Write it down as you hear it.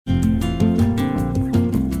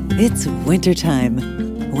It's wintertime.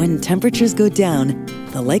 When temperatures go down,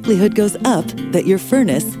 the likelihood goes up that your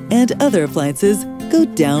furnace and other appliances go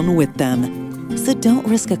down with them. So don't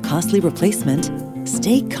risk a costly replacement.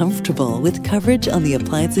 Stay comfortable with coverage on the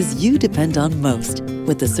appliances you depend on most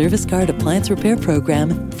with the Service Guard Appliance Repair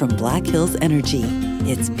Program from Black Hills Energy.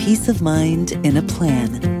 It's peace of mind in a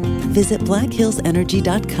plan. Visit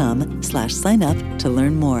blackhillsenergy.com/sign up to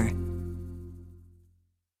learn more.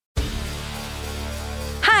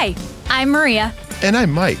 Hi, I'm Maria. And I'm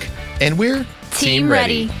Mike. And we're Team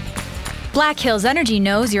Ready. Black Hills Energy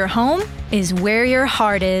knows your home is where your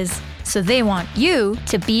heart is, so they want you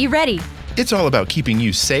to be ready. It's all about keeping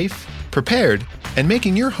you safe, prepared, and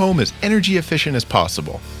making your home as energy efficient as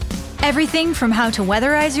possible. Everything from how to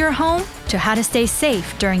weatherize your home to how to stay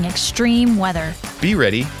safe during extreme weather. Be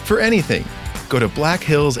ready for anything. Go to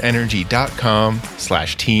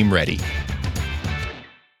blackhillsenergy.com/team ready.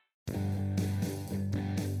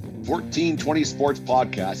 1420 Sports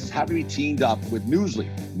Podcast is happy to be teamed up with Newsly.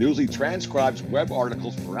 Newsly transcribes web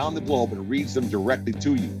articles from around the globe and reads them directly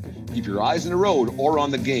to you. Keep your eyes on the road or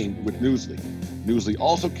on the game with Newsly. Newsly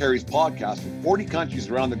also carries podcasts from 40 countries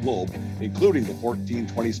around the globe, including the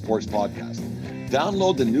 1420 Sports Podcast.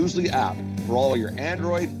 Download the Newsly app for all your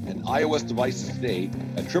Android and iOS devices today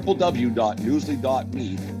at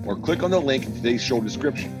www.newsly.me or click on the link in today's show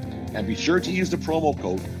description. And be sure to use the promo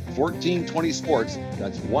code 1420 Sports,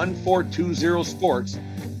 that's 1420 Sports,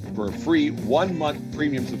 for a free 1-month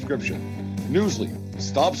premium subscription. Newsly,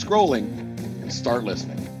 stop scrolling and start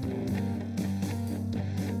listening.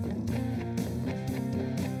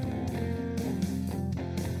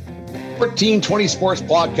 1420 Sports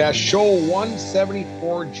Podcast, show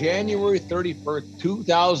 174, January 31st,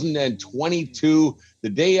 2022, the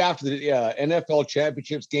day after the NFL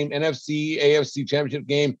Championships game, NFC, AFC Championship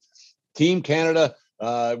game. Team Canada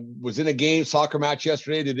was in a game, soccer match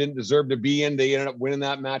yesterday. They didn't deserve to be in. They ended up winning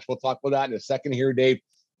that match. We'll talk about that in a second here, Dave.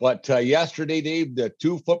 But yesterday, Dave, the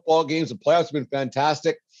 2 football games, the playoffs have been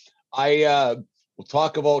fantastic. We'll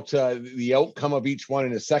talk about the outcome of each one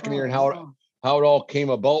in a second here and how it all came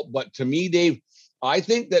about. But to me, Dave, I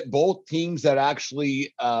think that both teams that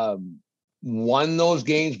actually won those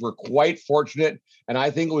games were quite fortunate. And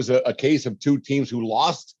I think it was a case of 2 teams who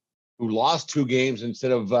lost 2 games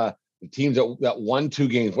instead of the teams that won 2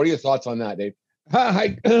 games. What are your thoughts on that, Dave?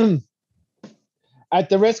 At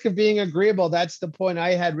the risk of being agreeable, that's the point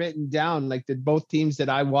I had written down, like that both teams that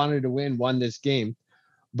I wanted to win won this game.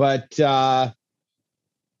 But San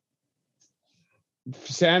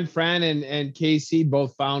Fran and KC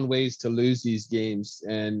both found ways to lose these games,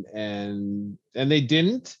 and they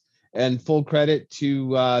didn't. And full credit to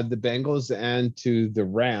the Bengals and to the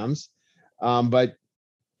Rams. But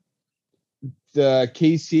the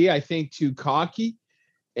KC, I think, too cocky,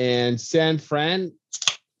 and San Fran,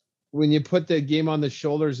 when you put the game on the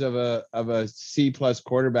shoulders of a C+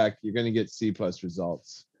 quarterback, you're going to get C+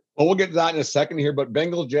 results. Well, we'll get to that in a second here, but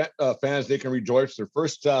Bengals fans, they can rejoice. Their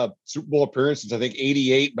first Super Bowl appearance since, I think,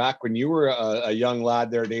 88, back when you were a young lad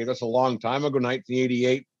there, Dave. That's a long time ago,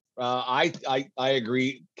 1988. I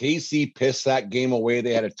agree. KC pissed that game away.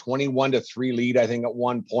 They had a 21-3 lead, I think, at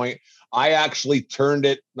one point. I actually turned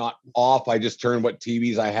it not off. I just turned what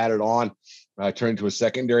TVs I had it on. I turned to a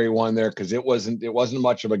secondary one there because it wasn't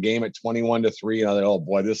much of a game at 21-3. And I thought, oh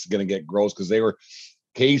boy, this is going to get gross, because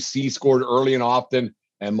KC scored early and often,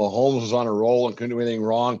 and Mahomes was on a roll and couldn't do anything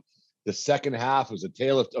wrong. The second half was a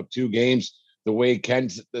tale of 2 games. The way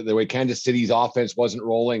Kansas City's offense wasn't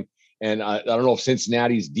rolling. And I don't know if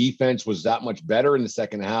Cincinnati's defense was that much better in the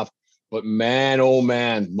second half, but man, oh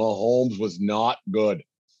man, Mahomes was not good.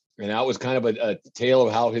 And that was kind of a tale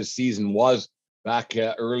of how his season was back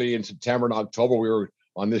early in September and October. We were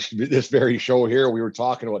on this very show here. We were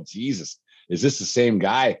talking about, Jesus, is this the same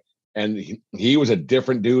guy? And he was a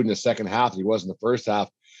different dude in the second half than he was in the first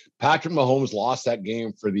half. Patrick Mahomes lost that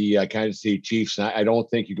game for the Kansas City Chiefs, and I don't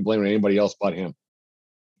think you can blame anybody else but him.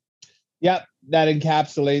 Yep, that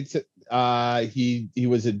encapsulates it. He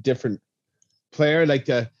was a different player. Like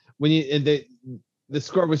the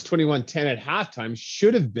score was 21-10 at halftime.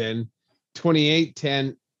 Should have been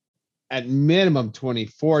 28-10 at minimum,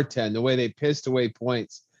 24-10. The way they pissed away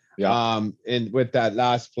points, and with that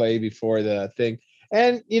last play before the thing,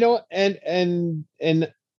 and and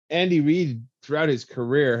Andy Reid throughout his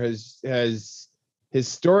career has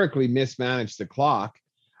historically mismanaged the clock.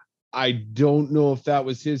 I don't know if that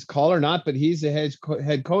was his call or not, but he's the head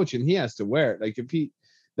coach and he has to wear it. Like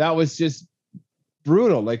that was just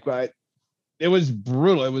brutal. Like it was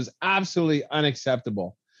brutal. It was absolutely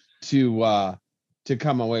unacceptable to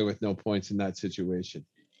come away with no points in that situation.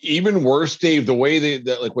 Even worse, Dave, the way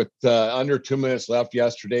like with under 2 minutes left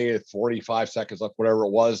yesterday, 45 seconds left, whatever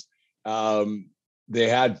it was, they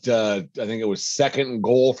had, I think it was 2nd and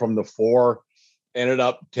goal from the 4, ended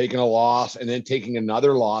up taking a loss and then taking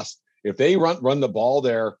another loss. If they run the ball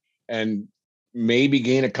there and maybe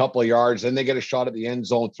gain a couple of yards, then they get a shot at the end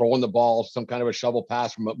zone, throwing the ball, some kind of a shovel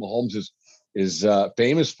pass from what Mahomes is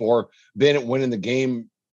famous for, then it winning the game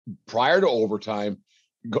prior to overtime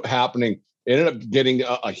happening. Ended up getting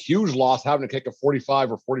a huge loss, having to kick a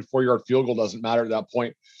 45 or 44-yard field goal, doesn't matter at that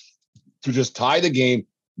point, to just tie the game.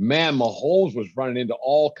 Man, Mahomes was running into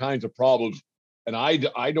all kinds of problems. And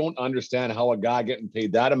I don't understand how a guy getting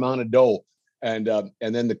paid that amount of dough and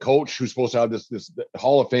then the coach who's supposed to have this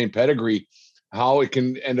Hall of Fame pedigree, how it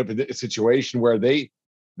can end up in a situation where they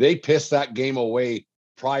piss that game away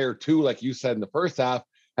prior to, like you said, in the first half,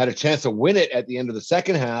 had a chance to win it at the end of the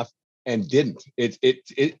second half and didn't.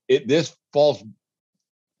 This falls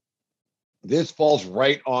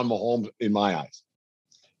right on Mahomes in my eyes.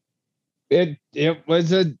 It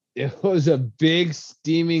was a big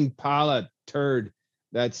steaming pile of turd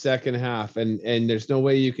that second half, and there's no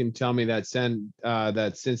way you can tell me that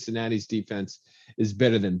Cincinnati's defense is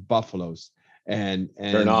better than Buffalo's, and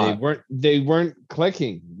they weren't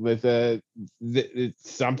clicking with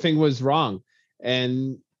something was wrong,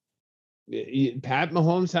 and Pat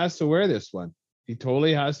Mahomes has to wear this one. He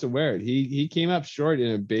totally has to wear it. He came up short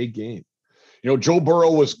in a big game. Joe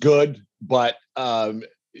Burrow was good, but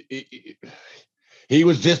he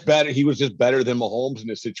was just better. He was just better than Mahomes in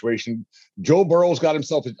this situation. Joe Burrow's got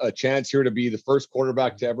himself a chance here to be the first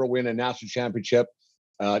quarterback to ever win a national championship,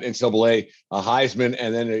 NCAA, a Heisman,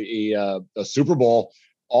 and then a Super Bowl,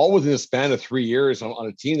 all within the span of 3 years on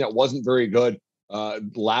a team that wasn't very good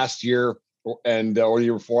last year or the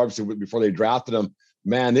year before, obviously before they drafted him.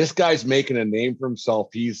 Man, this guy's making a name for himself.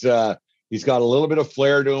 He's got a little bit of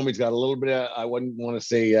flair to him. He's got a little bit of, I wouldn't want to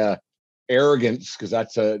say arrogance, because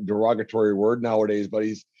that's a derogatory word nowadays, but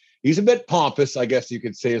he's a bit pompous, I guess you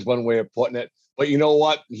could say, is one way of putting it. But you know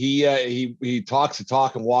what? He talks the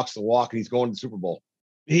talk and walks the walk, and he's going to the Super Bowl.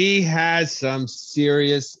 He has some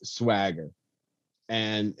serious swagger,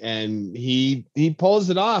 and he pulls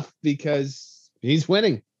it off because he's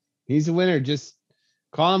winning. He's a winner. Just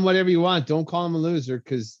call him whatever you want. Don't call him a loser,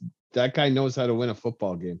 because that guy knows how to win a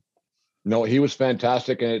football game. No, he was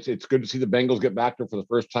fantastic, and it's good to see the Bengals get back there for the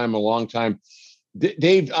first time in a long time.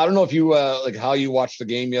 Dave, I don't know if you like how you watched the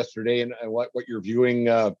game yesterday and what you're viewing,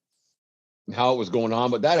 how it was going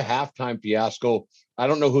on, but that halftime fiasco, I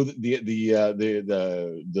don't know who the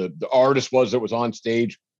artist was that was on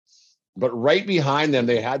stage, but right behind them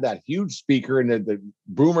they had that huge speaker, and the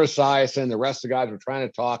Boomer Esiason and the rest of the guys were trying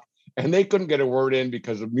to talk, and they couldn't get a word in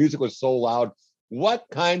because the music was so loud. What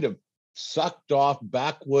kind of sucked off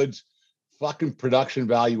backwoods fucking production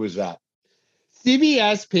value is that?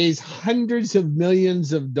 CBS pays hundreds of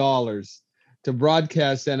millions of dollars to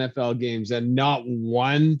broadcast NFL games, and not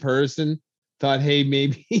one person thought, hey,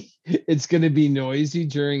 maybe it's going to be noisy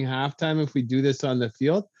during halftime if we do this on the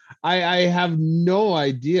field. I have no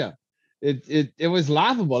idea. It was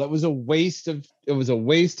laughable. It was a waste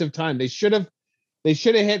of time. They should have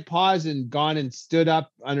hit pause and gone and stood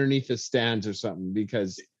up underneath the stands or something,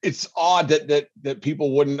 because it's odd that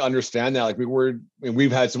people wouldn't understand that. Like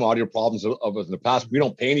we've had some audio problems of us in the past. We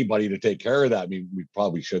don't pay anybody to take care of that. I mean, we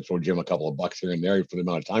probably should throw Jim a couple of bucks here and there for the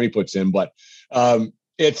amount of time he puts in, but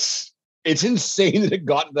it's insane that it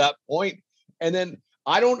got to that point. And then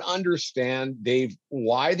I don't understand, Dave,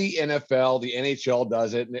 why the NFL, the NHL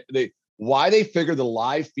does it. Why they figure the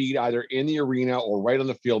live feed either in the arena or right on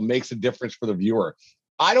the field makes a difference for the viewer.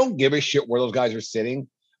 I don't give a shit where those guys are sitting.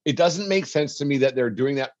 It doesn't make sense to me that they're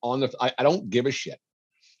doing that on the. I don't give a shit.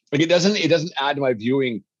 Like it doesn't add to my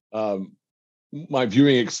viewing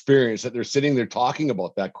experience that they're sitting there talking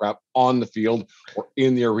about that crap on the field or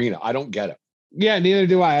in the arena. I don't get it. Yeah, neither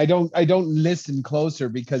do I. I don't listen closer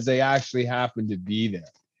because they actually happen to be there.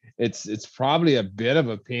 It's probably a bit of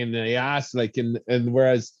a pain in the ass. Like and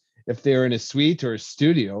whereas if they're in a suite or a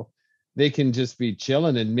studio, they can just be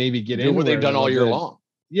chilling and maybe get in what they've done all year long.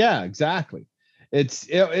 Yeah, exactly.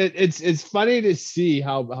 It's funny to see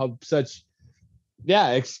how such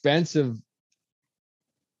expensive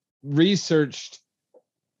researched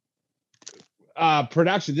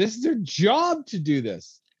production. This is their job to do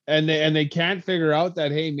this, and they can't figure out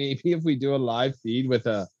that, hey, maybe if we do a live feed with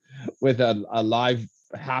a live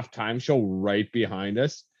halftime show right behind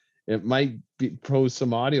us, it might pose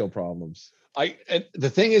some audio problems. The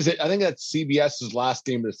thing is, I think that's CBS's last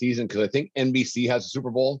game of the season, because I think NBC has a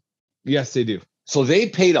Super Bowl. Yes, they do. So they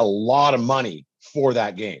paid a lot of money for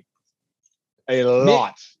that game. A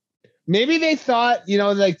lot. Maybe they thought,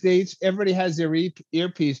 like everybody has their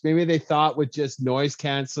earpiece. Maybe they thought with just noise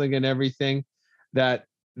canceling and everything that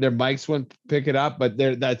their mics wouldn't pick it up, but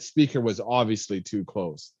that speaker was obviously too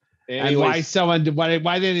close. Anyways, and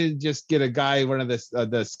why didn't just get a guy, one of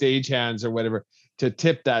the stage hands or whatever, to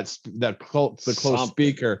tip the close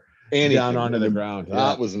speaker down onto the ground?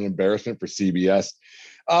 That was an embarrassment for CBS.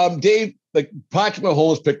 Dave, like Patrick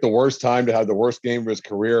Mahomes picked the worst time to have the worst game of his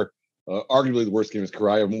career, arguably the worst game of his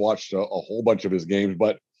career. I haven't watched a whole bunch of his games,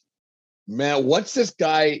 but man, what's this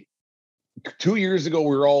guy? 2 years ago,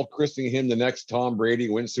 we were all christening him the next Tom Brady,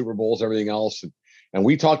 win Super Bowls, everything else, and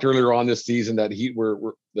we talked earlier on this season that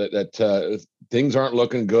things aren't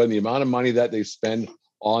looking good, and the amount of money that they spend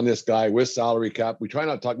on this guy with salary cap. We try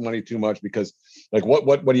not to talk money too much because, like,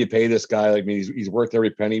 what do you pay this guy? Like, I mean, he's worth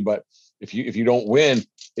every penny, but if you don't win,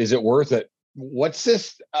 is it worth it? What's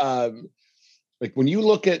this? Like when you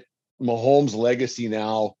look at Mahomes' legacy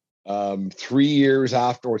now, 3 years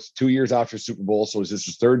after, or 2 years after Super Bowl, so is this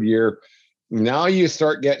his third year? Now you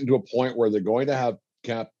start getting to a point where they're going to have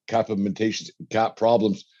cap limitations, cap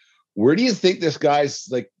problems. Where do you think this guy's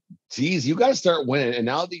like, geez, you got to start winning? And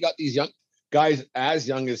now that you got these young guys as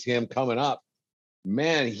young as him coming up,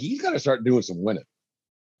 man, he's got to start doing some winning.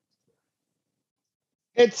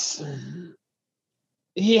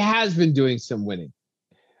 He has been doing some winning.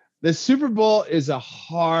 The Super Bowl is a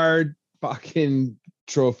hard fucking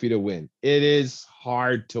trophy to win. It is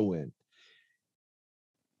hard to win.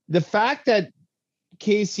 The fact that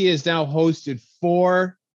KC has now hosted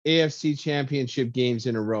 4 AFC championship games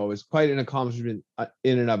in a row is quite an accomplishment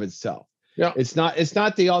in and of itself. Yeah. It's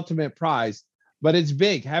not the ultimate prize, but it's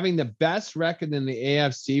big. Having the best record in the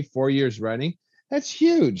AFC 4 years running, that's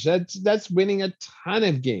huge. That's winning a ton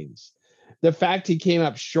of games. The fact he came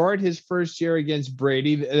up short his first year against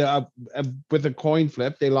Brady with a coin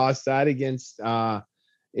flip, they lost that against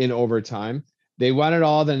in overtime. They won it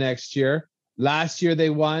all the next year. Last year they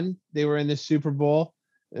won. They were in the Super Bowl.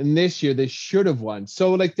 And this year they should have won.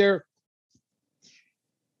 So like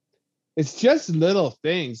it's just little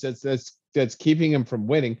things that's keeping him from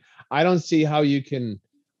winning. I don't see how you can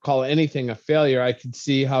call anything a failure. I can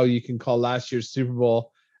see how you can call last year's Super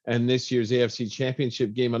Bowl and this year's AFC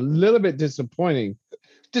Championship game a little bit disappointing.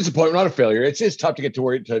 Disappointment, not a failure. It's just tough to get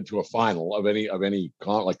to a final of any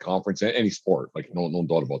conference, any sport. Like no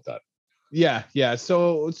doubt about that. Yeah.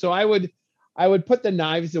 So I would put the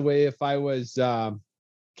knives away if I was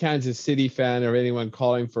Kansas City fan or anyone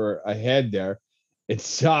calling for a head there. It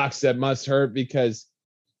sucks. That must hurt because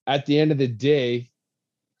at the end of the day,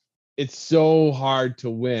 it's so hard to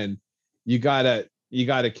win. You gotta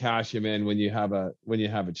cash him in when you have a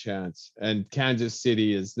chance. And Kansas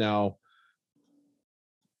City is now,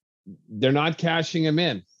 they're not cashing him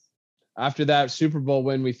in. After that Super Bowl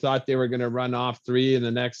win, we thought they were going to run off 3 in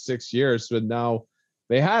the next 6 years, but now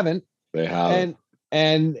they haven't. They haven't.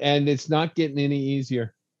 And it's not getting any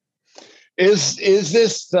easier. Is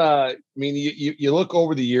this? I mean, you look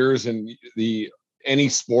over the years and any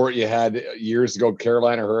sport you had years ago.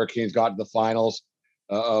 Carolina Hurricanes got to the finals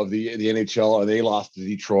of the NHL, and they lost to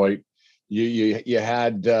Detroit. You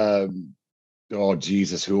had oh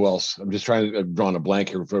Jesus, who else? I'm just trying to draw a blank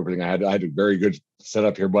here for everything. I had a very good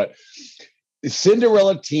setup here, but the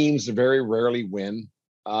Cinderella teams very rarely win.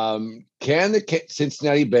 Can the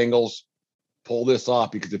Cincinnati Bengals pull this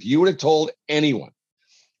off? Because if you would have told anyone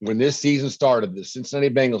when this season started, the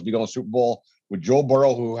Cincinnati Bengals be going to Super Bowl with Joe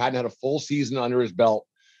Burrow, who hadn't had a full season under his belt,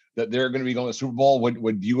 that they're going to be going to Super Bowl,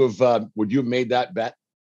 would you have made that bet?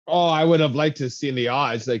 Oh, I would have liked to see the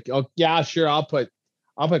odds. Like, oh yeah, sure, I'll put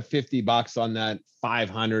 $50 on that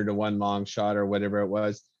 500 to one long shot or whatever it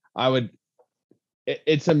was. I would.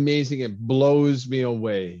 It's amazing. It blows me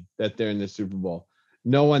away that they're in the Super Bowl.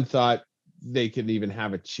 No one thought they could even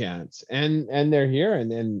have a chance, and they're here,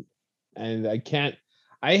 and I can't.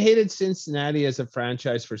 I hated Cincinnati as a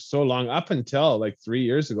franchise for so long, up until like 3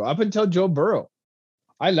 years ago, up until Joe Burrow.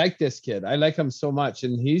 I like this kid. I like him so much,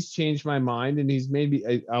 and he's changed my mind, and he's made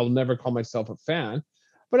me. I'll never call myself a fan,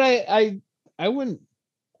 but I wouldn't.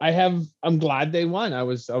 I'm glad they won. I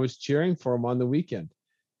was cheering for him on the weekend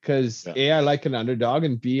because A, I like an underdog,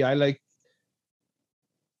 and B, I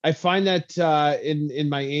find that in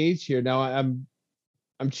my age here now, I'm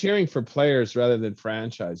cheering for players rather than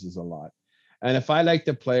franchises a lot. And if I like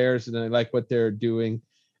the players and I like what they're doing,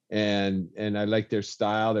 and I like their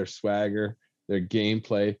style, their swagger, their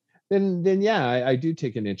gameplay, then yeah, I do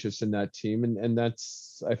take an interest in that team, and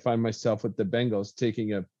that's, I find myself with the Bengals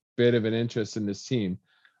taking a bit of an interest in this team,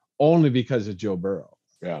 only because of Joe Burrow.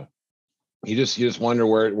 Yeah. You just wonder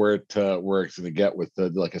where it's going to get with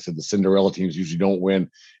like I said, the Cinderella teams usually don't win,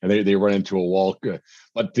 and they run into a wall.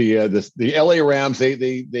 But the LA Rams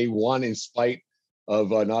they won in spite of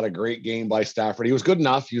not a great game by Stafford. He was good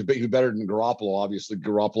enough. He was better than Garoppolo. Obviously,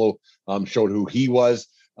 Garoppolo showed who he was.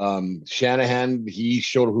 Shanahan, he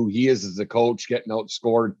showed who he is as a coach, getting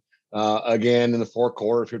outscored again in the fourth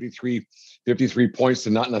quarter, 53 points to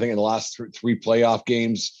nothing in the last three playoff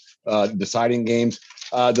games, deciding games.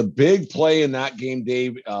 The big play in that game,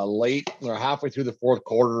 Dave, late or halfway through the fourth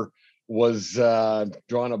quarter was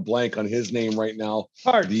drawing a blank on his name right now.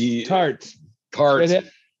 Tartt.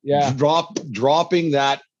 Yeah. Dropping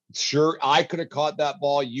that. Sure, I could have caught that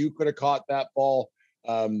ball. You could have caught that ball.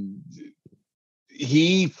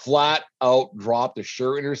 He flat out dropped a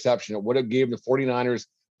sure interception. It would have given the 49ers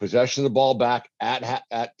possession of the ball back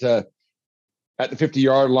at the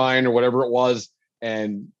 50-yard line or whatever it was,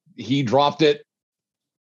 and he dropped it.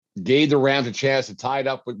 Gave the Rams a chance to tie it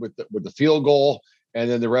up with the field goal, and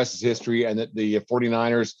then the rest is history. And the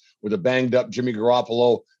 49ers with a banged up Jimmy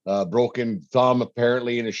Garoppolo, broken thumb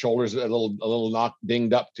apparently, and his shoulders a little knocked,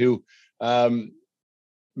 dinged up too. Man,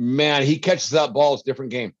 he catches that ball, it's a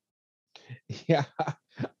different game. Yeah,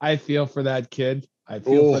 I feel for that kid. I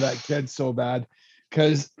feel for that kid so bad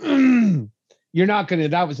because you're not gonna.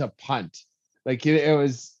 That was a punt. Like it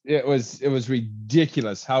was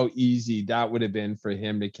ridiculous how easy that would have been for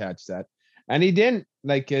him to catch that, and he didn't.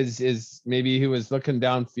 Like is maybe he was looking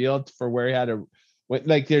downfield for where he had to.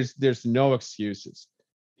 Like there's no excuses.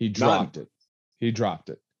 He dropped it. He dropped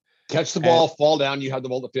it. Catch the ball, fall down. You have the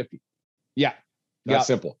ball at 50. Yeah, that's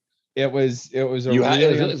simple. It was. I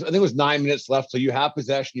think it was 9 minutes left, so you have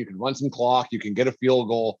possession. You can run some clock. You can get a field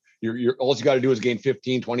goal. You're all you got to do is gain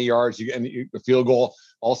 15, 20 yards. The field goal.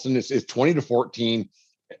 All of a sudden, it's 20-14.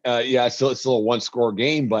 It's still a one-score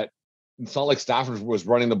game, but it's not like Stafford was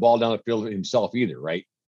running the ball down the field himself either, right?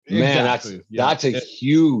 Exactly. Man, that's a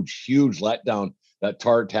huge letdown that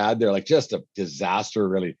Tartt had there. Like just a disaster,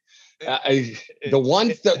 really.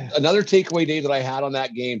 Another takeaway, Dave, that I had on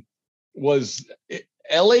that game was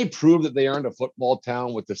LA proved that they aren't a football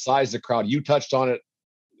town with the size of the crowd. You touched on it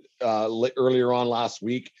earlier on last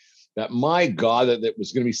week. That my God, that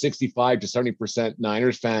was going to be 65 to 70%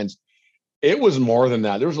 Niners fans. It was more than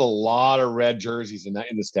that. There was a lot of red jerseys in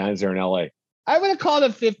the stands there in LA. I would have called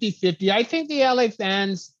it 50-50. I think the LA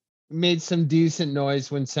fans made some decent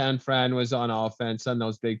noise when San Fran was on offense on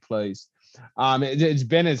those big plays. It's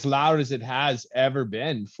been as loud as it has ever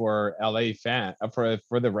been for LA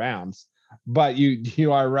for the Rams. But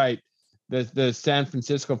you are right. The San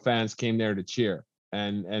Francisco fans came there to cheer.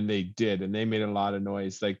 And they did, and they made a lot of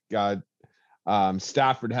noise. Like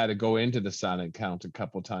Stafford had to go into the silent count a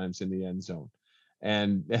couple times in the end zone,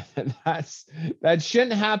 and that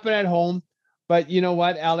shouldn't happen at home. But you know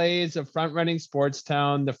what? LA is a front-running sports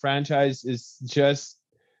town. The franchise is just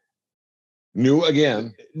new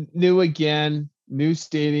again, new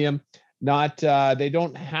stadium. Not they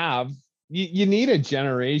don't have. You need a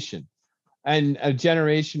generation, and a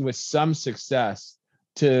generation with some success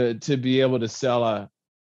to be able to sell a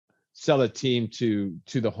team to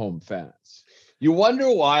the home fans. You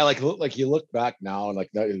wonder why, like you look back now and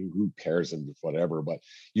like who cares and whatever, but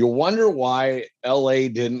you wonder why LA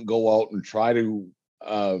didn't go out and try to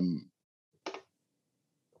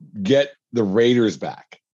get the Raiders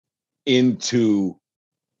back into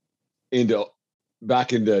LA,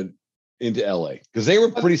 because they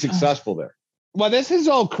were pretty successful there. Well, this is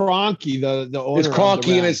all Kroenke, the owner. It's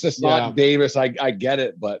Kroenke, and it's just not Davis. I get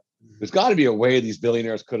it, but there's got to be a way these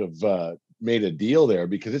billionaires could have made a deal there,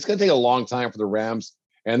 because it's going to take a long time for the Rams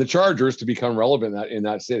and the Chargers to become relevant in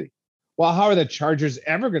that city. Well, how are the Chargers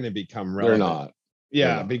ever going to become relevant? They're not.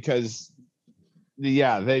 Yeah, because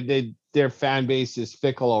their fan base is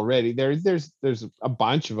fickle already. There's a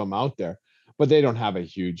bunch of them out there, but they don't have a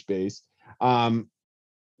huge base.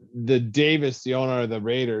 The Davis, the owner of the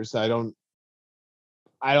Raiders, I don't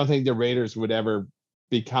think the Raiders would ever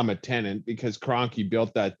become a tenant, because Kroenke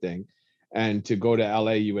built that thing. And to go to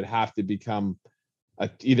LA, you would have to become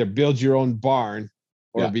either build your own barn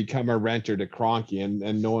or become a renter to Kroenke.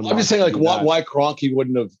 And no one. I'm just saying, why Kroenke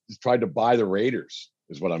wouldn't have tried to buy the Raiders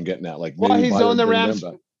is what I'm getting at. Like, well, he's on the Rams.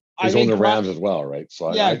 He's on the Rams as well, right? So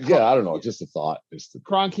I don't know. Just a thought.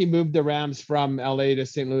 Kroenke moved the Rams from LA to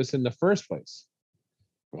St. Louis in the first place.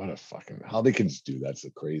 What a fucking how they can just do that's so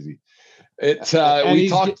crazy.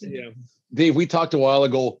 Dave, we talked a while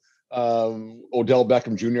ago, Odell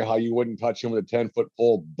Beckham Jr., how you wouldn't touch him with a 10-foot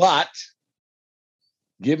pole, but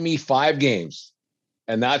give me 5 games.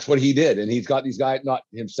 And that's what he did. And he's got these guys, not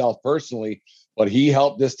himself personally, but he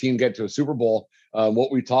helped this team get to a Super Bowl.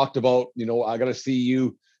 What we talked about, I got to see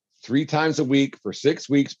you 3 times a week for 6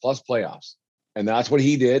 weeks plus playoffs. And that's what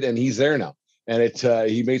he did. And he's there now. And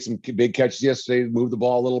he made some big catches yesterday, moved the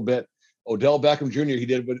ball a little bit. Odell Beckham Jr., he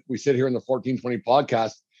did what we said here in the 1420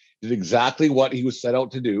 podcast, did exactly what he was set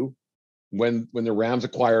out to do when the Rams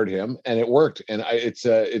acquired him, and it worked. And it's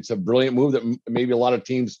a brilliant move that maybe a lot of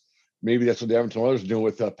teams, maybe that's what the Edmonton Oilers are doing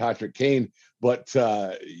with Patrick Kane. But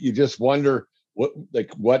you just wonder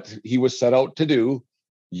what he was set out to do.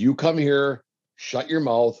 You come here, shut your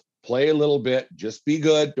mouth, play a little bit, just be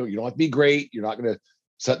good. You don't have to be great. You're not going to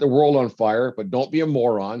set the world on fire, but don't be a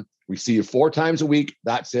moron. We see you 4 times a week.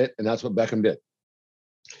 That's it. And that's what Beckham did.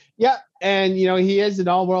 Yeah. And, he is an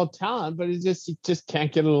all-world talent, but he just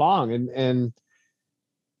can't get along. And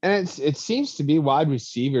it seems to be wide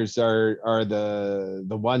receivers are the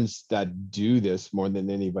ones that do this more than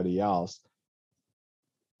anybody else.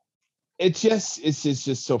 It's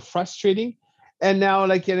just so frustrating. And now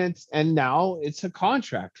it's a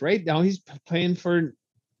contract, right? Now he's playing for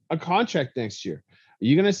a contract next year. Are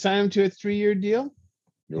you going to sign him to a 3-year deal?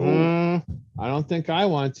 No. I don't think I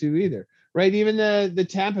want to either. Right? Even the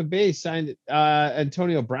Tampa Bay signed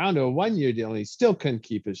Antonio Brown to a 1-year deal, and he still couldn't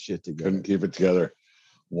keep his shit together. Couldn't keep it together.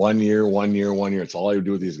 1 year. It's all I would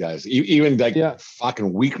do with these guys. Even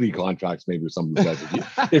fucking weekly contracts, maybe with some of these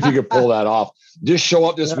guys. If you could pull that off, just show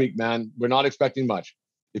up this week, man. We're not expecting much.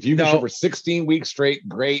 If you can show for 16 weeks straight,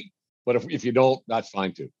 great. But if you don't, that's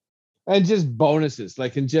fine too. And just bonuses,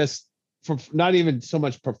 and just for not even so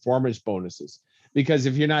much performance bonuses, because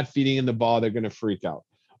if you're not feeding in the ball, they're going to freak out.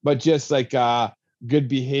 But just good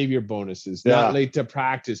behavior bonuses, not late to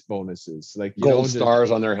practice bonuses, gold stars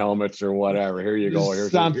on their helmets or whatever. Here you go.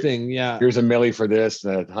 Here's something. Here's a milli for this,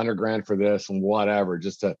 $100,000 for this, and whatever,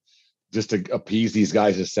 just to appease these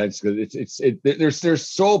guys' sense, because they're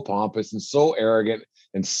so pompous and so arrogant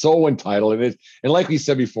and so entitled. And like we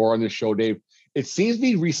said before on this show, Dave, it seems to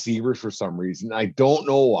be receivers for some reason. I don't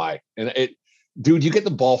know why. And dude, you get the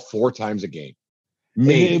ball 4 times a game.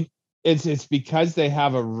 Maybe. It's because they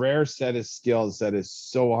have a rare set of skills that is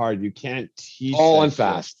so hard. You can't teach. Tall and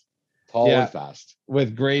fast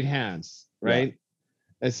with great hands, right?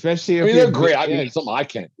 Yeah. Especially if they're great. It's something I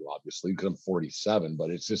can't do, obviously, because I'm 47. But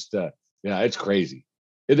it's just, it's crazy.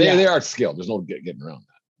 They are skilled. There's no getting around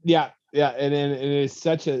that. Yeah, and it is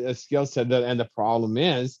such a skill set and the problem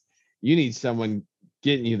is, you need someone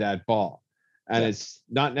getting you that ball, and it's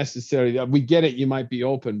not necessarily. We get it. You might be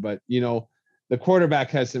open, but the quarterback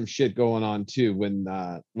has some shit going on too when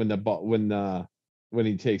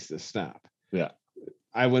he takes the snap. Yeah.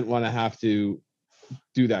 I wouldn't want to have to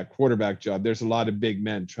do that quarterback job. There's a lot of big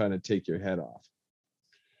men trying to take your head off.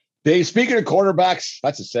 Dave, speaking of quarterbacks,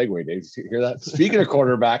 that's a segue, Dave. You hear that? Speaking of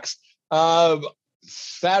quarterbacks,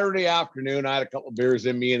 Saturday afternoon, I had a couple of beers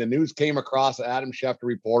in me, and the news came across. Adam Schefter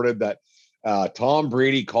reported that Tom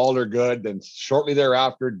Brady called her good. Then shortly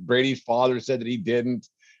thereafter, Brady's father said that he didn't.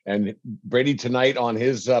 And Brady tonight on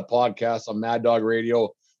his podcast on Mad Dog Radio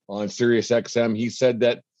on Sirius XM, he said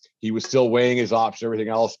that he was still weighing his options, everything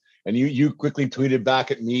else. And you quickly tweeted back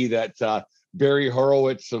at me that Barry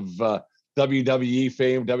Horowitz of WWE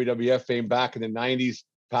fame, WWF fame back in the 90s,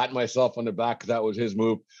 patting myself on the back because that was his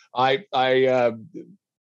move. I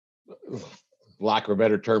lack of a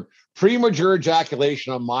better term, premature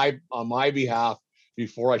ejaculation on my behalf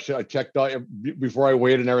before I checked out, before I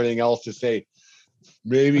waited and everything else to say,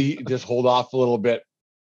 maybe just hold off a little bit.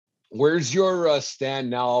 Where's your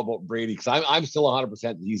stand now about Brady? Because I'm still 100%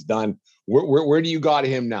 that he's done. Where do you got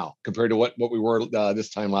him now compared to what we were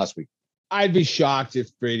this time last week? I'd be shocked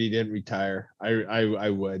if Brady didn't retire. I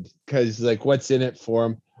would, because what's in it for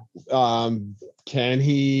him? Can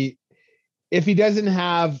he, if he doesn't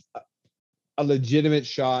have a legitimate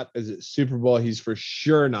shot as a Super Bowl, he's for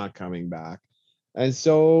sure not coming back. And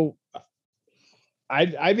so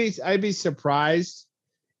I'd be surprised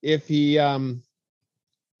if he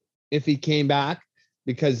came back,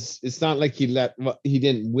 because it's not like he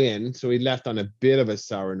didn't win, so he left on a bit of a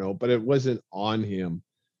sour note, but it wasn't on him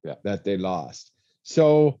that they lost.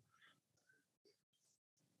 So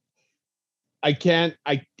I'd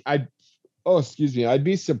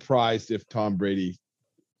be surprised if Tom Brady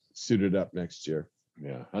suited up next year.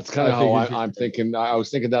 Yeah, that's kind of how I'm thinking. I was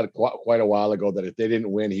thinking that quite a while ago, that if they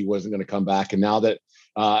didn't win, he wasn't going to come back. And now that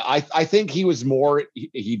I think he was more,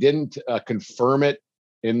 he didn't confirm it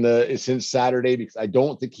since Saturday, because I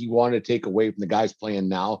don't think he wanted to take away from the guys playing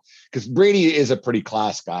now, because Brady is a pretty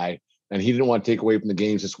class guy, and he didn't want to take away from the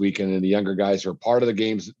games this weekend and the younger guys who are part of the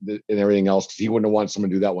games and everything else, because he wouldn't have wanted someone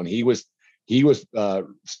to do that when he was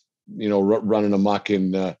running amok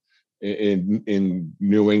in New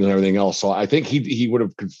England and everything else. So I think he would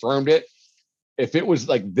have confirmed it If it was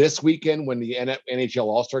like this weekend when the NHL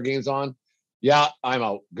All-Star game's on, yeah, I'm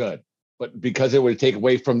out. Good. But because it would take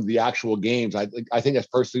away from the actual games, I think that's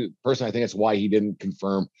personally, I think that's why he didn't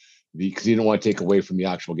confirm, because he didn't want to take away from the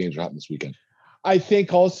actual games that happen this weekend. I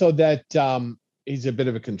think also that he's a bit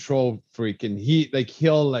of a control freak, and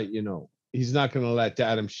he'll let you know. He's not going to let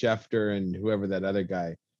Adam Schefter and whoever that other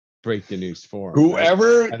guy break the news for him.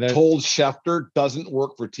 Whoever told Schefter doesn't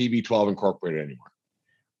work for TB12 Incorporated anymore.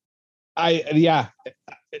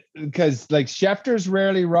 Because like Schefter's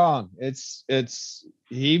rarely wrong. It's not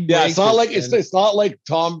like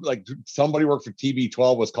Tom, like somebody worked for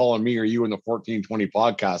TB12 was calling me or you in the 1420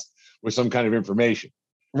 podcast with some kind of information.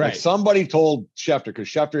 Right. Like somebody told Schefter, because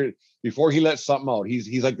Schefter, before he lets something out, he's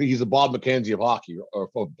the Bob McKenzie of hockey or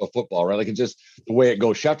of football, right? Like it's just the way it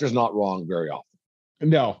goes. Schefter's not wrong very often.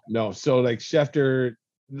 No. So like Schefter,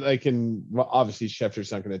 obviously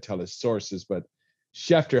Schefter's not going to tell his sources, but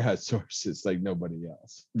Schefter has sources like nobody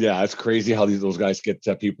else. Yeah, it's crazy how those guys get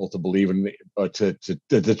people to believe in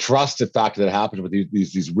to trust the fact that it happens with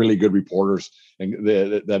these really good reporters, and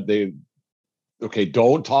that they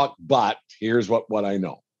don't talk, but here's what I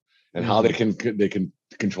know, and how they can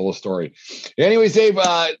control a story. Anyways, Dave,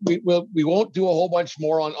 we won't do a whole bunch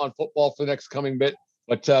more on football for the next coming bit,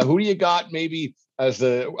 but who do you got maybe as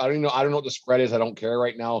I don't know what the spread is. I don't care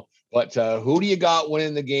right now. But who do you got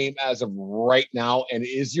winning the game as of right now? And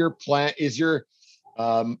is your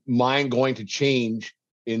mind going to change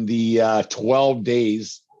in the 12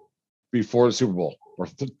 days before the Super Bowl, or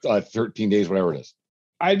 13 days, whatever it is?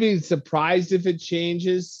 I'd be surprised if it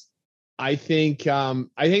changes. I think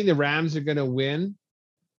the Rams are going to win.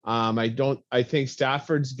 I think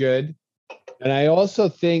Stafford's good. And I also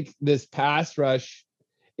think this pass rush,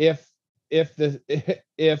 if the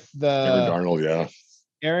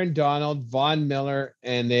Aaron Donald, Von Miller,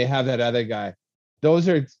 and they have that other guy. Those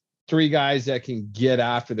are three guys that can get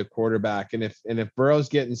after the quarterback. And if Burrow's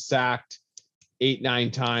getting sacked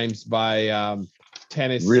 8-9 times by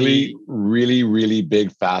Tennessee, really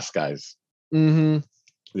big, fast guys, who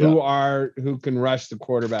can rush the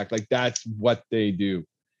quarterback, like that's what they do.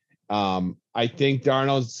 I think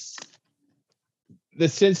the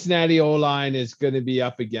Cincinnati O-line is going to be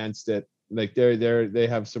up against it. Like they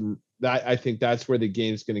have some. I think that's where the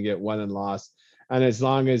game's going to get won and lost. And as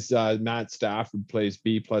long as Matt Stafford plays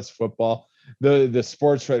B+ football, the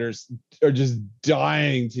sports writers are just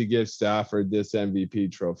dying to give Stafford this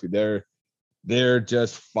MVP trophy. They're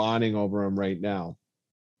just fawning over him right now.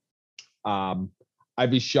 I'd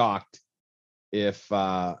be shocked if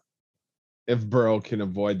Burrow can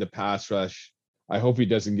avoid the pass rush. I hope he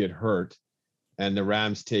doesn't get hurt, and the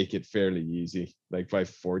Rams take it fairly easy, like by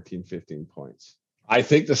 14, 15 points. I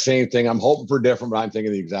think the same thing. I'm hoping for different, but I'm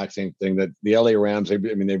thinking the exact same thing, that the LA Rams, they've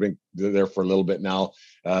been there for a little bit now.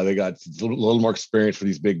 They got a little more experience for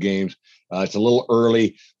these big games. It's a little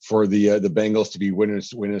early for the Bengals to be winning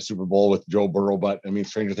a Super Bowl with Joe Burrow, but I mean,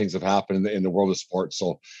 stranger things have happened in the world of sports.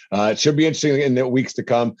 So it should be interesting in the weeks to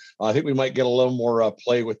come. I think we might get a little more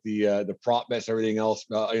play with the prop bets, everything else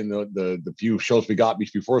in the few shows we got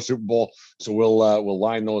before Super Bowl. So we'll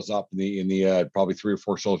line those up in the probably 3 or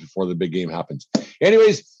 4 shows before the big game happens.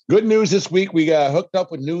 Anyways, good news this week. We got hooked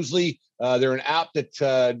up with Newsly. They're an app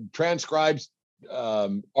that transcribes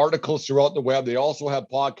articles throughout the web. They also have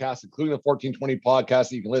podcasts, including the 1420 podcast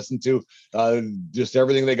that you can listen to. Just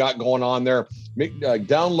everything they got going on there.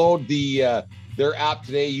 Download their app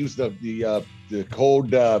today. Use the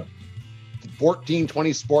code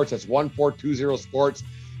 1420 sports. That's 1420 sports.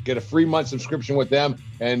 Get a free month subscription with them,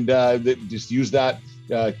 and just use that.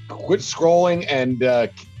 Quit scrolling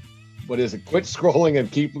and. Quit scrolling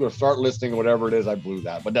and keep or start listening, whatever it is. I blew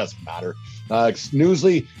that, but doesn't matter.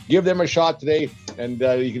 Newsly, give them a shot today, and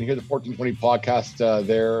you can hear the 1420 podcast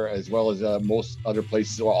there, as well as most other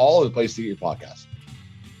places, or all of the places to get your podcast.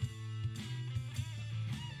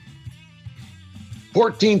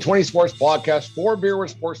 1420 Sports Podcast, 4 beer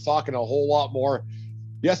with sports talk and a whole lot more.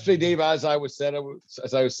 Yesterday, Dave, as I was saying, I was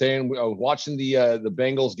watching the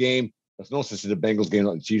Bengals game. No, this is the Bengals game,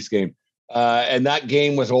 not the Chiefs game. And that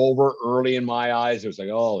game was over early in my eyes. It was like,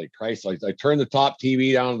 holy Christ. I turned the top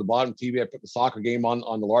TV down to the bottom TV. I put the soccer game on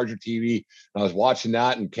the larger TV. And I was watching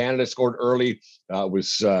that, and Canada scored early. It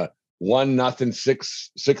was 1-0,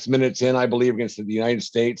 6 minutes in, I believe, against the United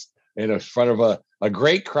States in front of a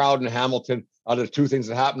great crowd in Hamilton. Out of the 2 things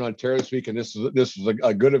that happened in Ontario this week, and this was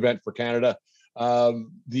a good event for Canada.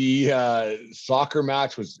 The soccer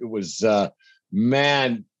match was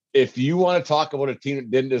man, if you want to talk about a team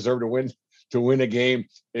that didn't deserve to win a game,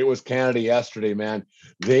 it was Canada yesterday, man.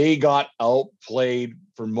 They got outplayed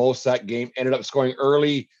for most of that game, ended up scoring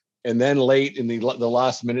early, And then late in the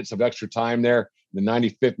last minutes of extra time there, the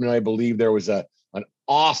 95th minute, I believe there was an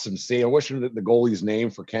awesome save. I wish the goalie's name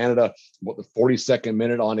for Canada, about the 42nd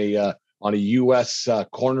minute on a U.S.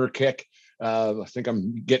 Corner kick. I think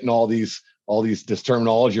I'm getting all these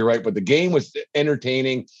terminology right, but the game was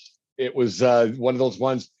entertaining. It was one of those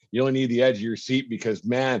ones you only need the edge of your seat because,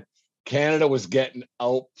 man, Canada was getting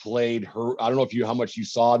outplayed. I don't know how much you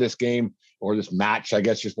saw this game or this match, I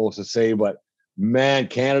guess you're supposed to say, but man,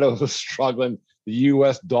 Canada was struggling. The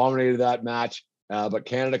U.S. dominated that match, but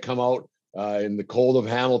Canada come out in the cold of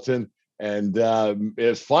Hamilton, and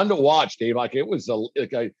it's fun to watch, Dave. Like it was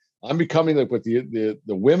I'm becoming like with the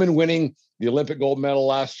women winning the Olympic gold medal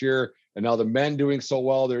last year, and now the men doing so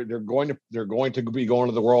well. They're going to be going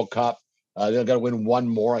to the World Cup. They've got to win one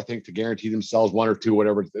more, I think, to guarantee themselves one or two,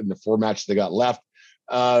 whatever, in the 4 matches they got left.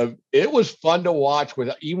 It was fun to watch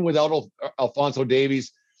even without Alfonso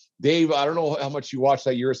Davies. Dave, I don't know how much you watched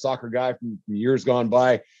that. You're a soccer guy from years gone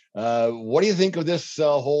by. What do you think of this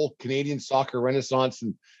whole Canadian soccer renaissance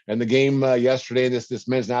and the game yesterday, this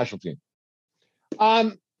men's national team?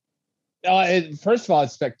 First of all,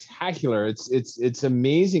 it's spectacular. It's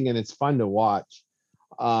amazing and it's fun to watch.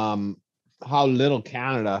 How little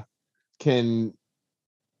Canada can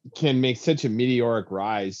make such a meteoric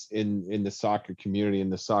rise in the soccer community,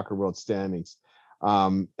 in the soccer world standings.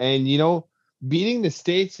 And beating the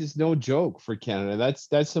States is no joke for Canada.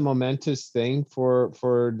 That's a momentous thing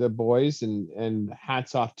for the boys, and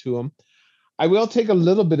hats off to them. I will take a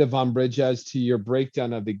little bit of umbrage as to your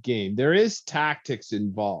breakdown of the game. There is tactics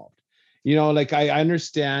involved. Like I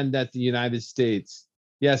understand that the United States,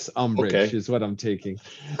 yes, umbrage is what I'm taking.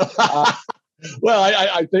 Well,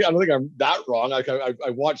 I don't think I'm that wrong. Like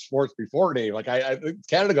I watched sports before, Dave. Like I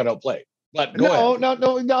Canada got outplayed. But go ahead.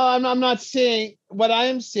 No. I'm not saying. What I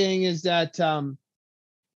am saying is that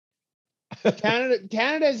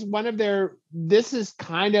Canada is one of their. This is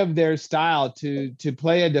kind of their style to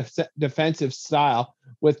play a defensive style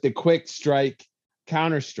with the quick strike,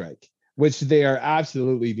 counter strike, which they are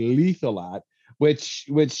absolutely lethal at. Which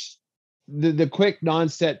the quick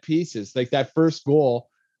non-set pieces, like that first goal,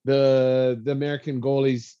 the American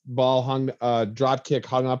goalie's ball drop kick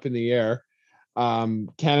hung up in the air.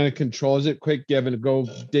 Canada controls it, quick give and go,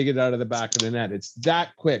 dig it out of the back of the net. It's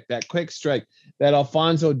that quick strike. That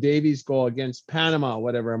Alfonso Davies goal against Panama,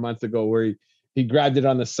 whatever, a month ago, where he grabbed it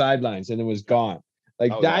on the sidelines and it was gone.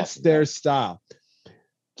 Like that's awesome. Their style.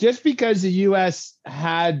 Just because the U.S.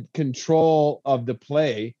 had control of the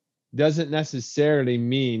play doesn't necessarily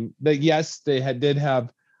mean that, yes, they did have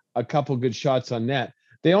a couple good shots on net.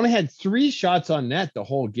 They only had 3 shots on net the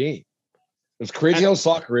whole game. It's crazy how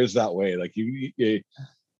soccer is that way. Like you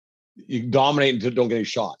dominate and don't get any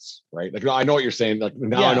shots, right? Like I know what you're saying. Like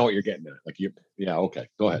now I know what you're getting at. Like okay.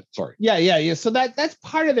 Go ahead. Sorry. Yeah. So that's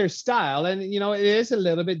part of their style, and it is a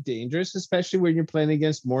little bit dangerous, especially when you're playing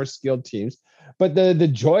against more skilled teams. But the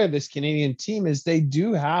joy of this Canadian team is they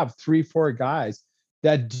do have 3-4 guys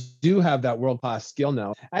that do have that world-class skill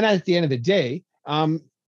now. And at the end of the day,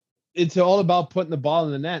 it's all about putting the ball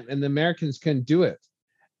in the net, and the Americans can do it.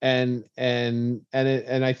 And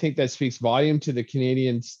I think that speaks volume to the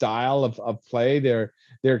Canadian style of play.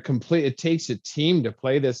 They're complete. It takes a team to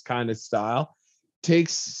play this kind of style.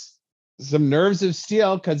 Takes some nerves of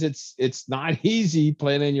steel, because it's not easy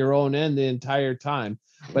playing in your own end the entire time.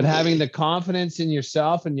 But having the confidence in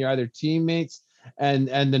yourself and your other teammates, and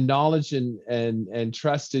the knowledge and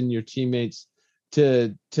trust in your teammates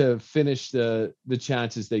to finish the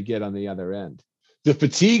chances they get on the other end. The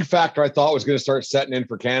fatigue factor I thought was going to start setting in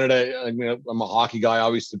for Canada. I mean, I'm a hockey guy,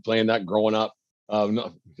 obviously playing that growing up.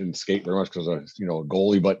 Didn't skate very much because I was, a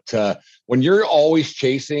goalie. But when you're always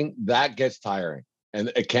chasing, that gets tiring.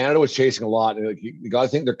 And Canada was chasing a lot. And you got to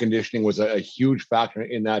think their conditioning was a huge factor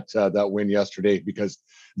in that win yesterday, because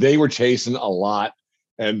they were chasing a lot.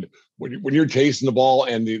 And when you're chasing the ball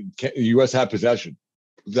and the U.S. had possession,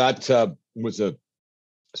 that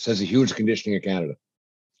says a huge conditioning of Canada.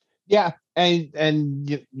 Yeah,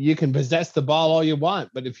 and you can possess the ball all you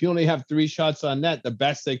want, but if you only have 3 shots on net, the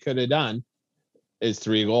best they could have done is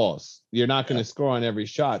 3 goals. You're not going to score on every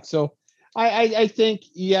shot. So I think,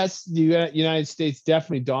 yes, the United States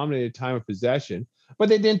definitely dominated time of possession, but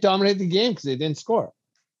they didn't dominate the game because they didn't score.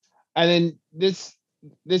 And then this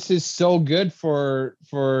is so good for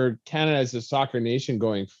Canada as a soccer nation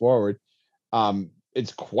going forward.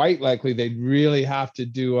 It's quite likely they'd really have to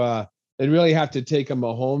take a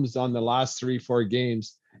Mahomes on the last 3-4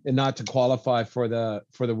 games and not to qualify for the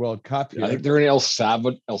World Cup. I think they're in El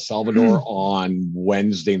Salvador on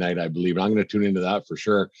Wednesday night, I believe. And I'm going to tune into that for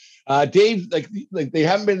sure. Dave, like they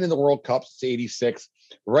haven't been in the World Cup since '86.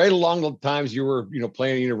 right along the times you were,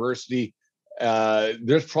 playing at university,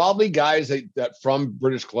 there's probably guys that from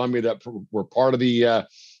British Columbia that were part of that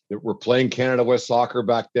were playing Canada West soccer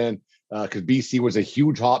back then, because BC was a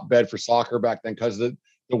huge hotbed for soccer back then because of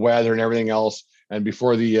the weather and everything else. And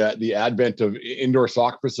before the advent of indoor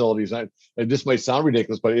soccer facilities, and this might sound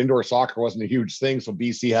ridiculous, but indoor soccer wasn't a huge thing. So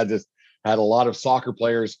BC had a lot of soccer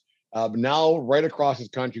players. But now, right across this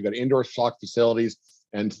country, you've got indoor soccer facilities,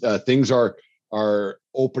 and things are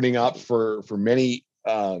opening up for many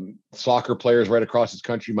soccer players right across this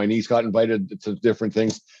country. My niece got invited to different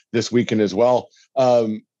things this weekend as well.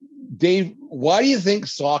 Dave, why do you think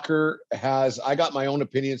soccer has? I got my own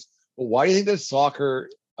opinions, but why do you think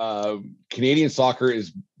that Canadian soccer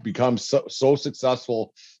has become so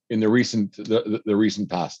successful in the recent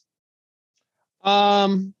past?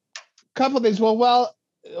 Couple of things. Well,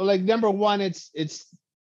 like number one, it's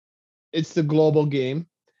the global game.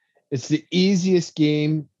 It's the easiest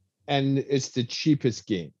game, and it's the cheapest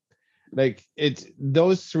game. Like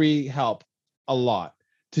those three help a lot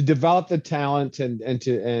to develop the talent,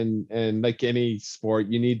 and like any sport,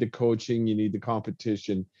 you need the coaching, you need the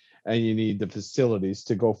competition, and you need the facilities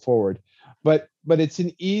to go forward. But it's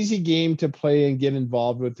an easy game to play and get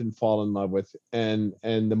involved with and fall in love with. And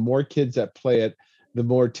the more kids that play it, the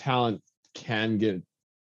more talent can get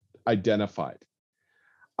identified.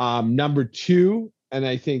 Number two, and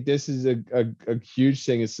I think this is a huge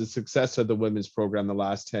thing, is the success of the women's program the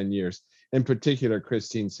last 10 years, in particular,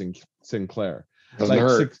 Christine Sinclair. Doesn't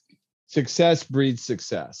hurt. Success breeds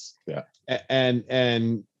success. Yeah.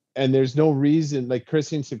 And there's no reason, like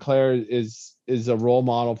Christine Sinclair is a role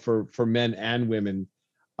model for men and women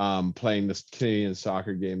playing this Canadian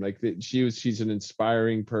soccer game. Like she's an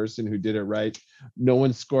inspiring person who did it right. No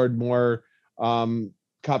one scored more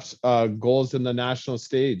goals in the national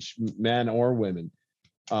stage, men or women,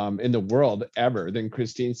 in the world ever than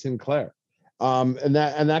Christine Sinclair. And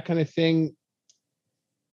that kind of thing,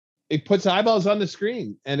 it puts eyeballs on the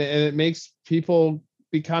screen, and it makes people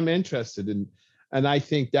become interested. And I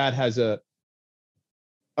think that has a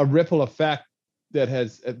ripple effect that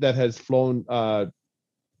has flown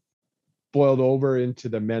boiled over into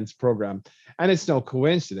the men's program. And it's no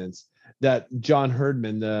coincidence that John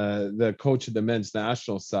Herdman, the coach of the men's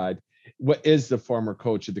national side, is the former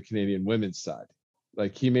coach of the Canadian women's side.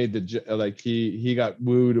 Like he made he got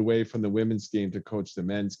wooed away from the women's game to coach the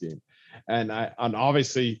men's game. And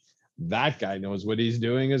obviously that guy knows what he's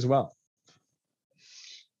doing as well.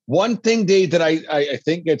 One thing, Dave, that I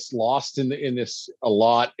think gets lost in this a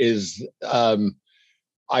lot is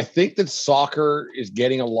I think that soccer is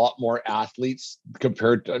getting a lot more athletes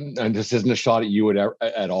compared to, and this isn't a shot at you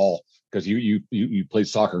at all, because you played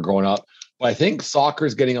soccer growing up, but I think soccer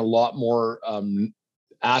is getting a lot more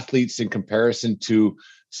athletes in comparison to,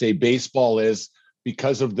 say, baseball is,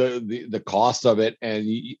 because of the cost of it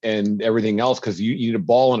and everything else, because you need a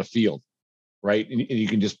ball in a field, right? And you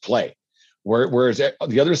can just play. Whereas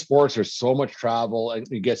the other sports are so much travel, and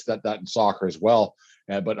it gets that in soccer as well.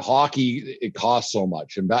 But hockey, it costs so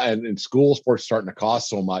much, and school sports starting to cost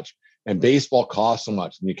so much, and baseball costs so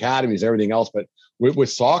much, and the academies, everything else. But with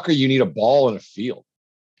soccer, you need a ball in a field.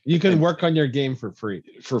 You can work on your game for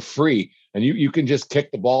free, and you can just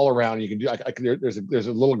kick the ball around. You can do. There's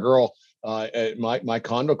a little girl at my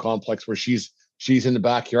condo complex where she's in the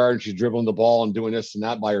backyard and she's dribbling the ball and doing this and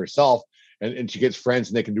that by herself. And she gets friends,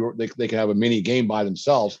 and they can have a mini game by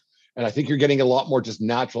themselves. And I think you're getting a lot more just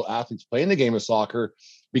natural athletes playing the game of soccer,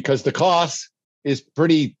 because the cost is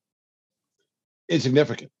pretty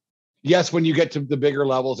insignificant. Yes, when you get to the bigger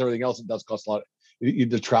levels, everything else, it does cost a lot.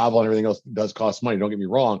 The travel and everything else does cost money. Don't get me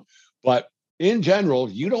wrong, but in general,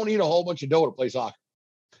 you don't need a whole bunch of dough to play soccer.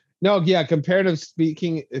 No, yeah, comparatively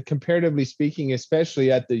speaking,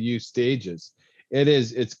 especially at the youth stages,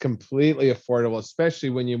 it's completely affordable, especially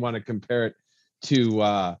when you want to compare it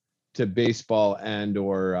to baseball and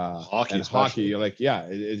hockey. Like, yeah,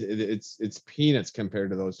 it's peanuts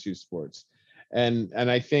compared to those two sports. And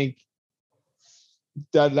I think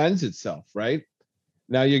that lends itself, right?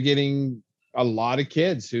 Now you're getting a lot of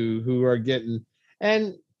kids who are getting,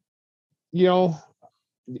 and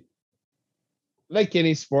like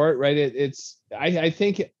any sport, right? I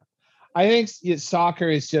think soccer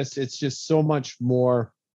is just so much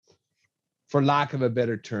more, for lack of a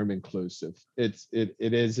better term, inclusive. It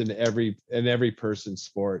is in every person's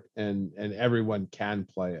sport, and everyone can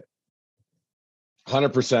play it.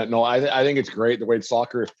 100%. No, I think it's great the way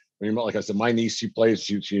soccer. I mean, like I said, my niece, she plays.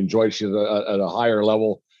 She enjoys. She's at a higher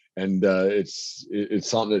level, and it's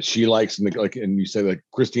something that she likes. And you say, like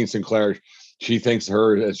Christine Sinclair, She thinks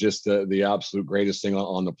her is just the absolute greatest thing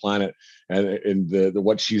on the planet, and the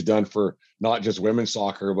what she's done for not just women's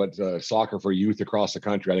soccer, but soccer for youth across the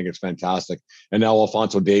country. I think it's fantastic. And now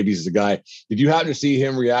Alfonso Davies is the guy. Did you happen to see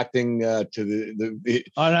him reacting to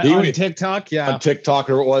on TikTok? Yeah, on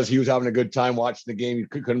TikTok, or it was he was having a good time watching the game. He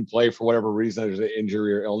couldn't play for whatever reason. There's an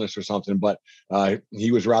injury or illness or something, but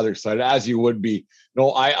he was rather excited, as you would be.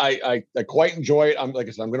 No, I quite enjoy it. I'm like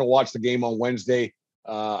I said, I'm going to watch the game on Wednesday.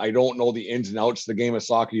 I don't know the ins and outs of the game of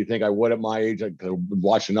soccer. You think I would at my age? I've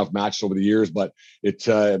watched enough matches over the years, but it's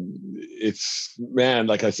man,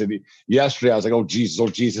 like I said yesterday, I was like, oh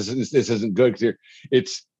Jesus, this isn't good.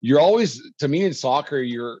 You're always, to me in soccer,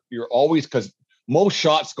 you're always, because most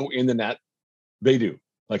shots go in the net. They do.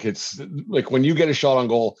 Like it's like when you get a shot on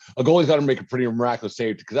goal, a goalie's got to make a pretty miraculous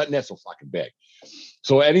save because that net's so fucking big.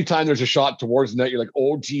 So anytime there's a shot towards the net, you're like,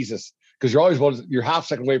 oh Jesus. Because you're half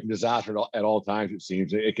second away from disaster at all times. It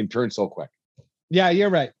seems it can turn so quick. Yeah,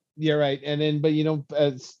 you're right. And then, but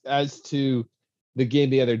as to the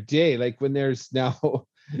game the other day, like when there's now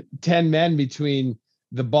 10 men between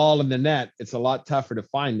the ball and the net, it's a lot tougher to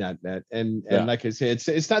find that net. And like I say,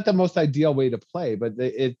 it's not the most ideal way to play, but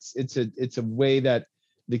it's a way that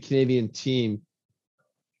the Canadian team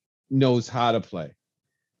knows how to play.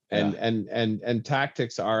 And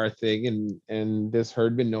tactics are a thing, and this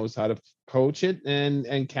Herdman knows how to coach it,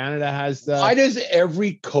 and Canada has the. Why does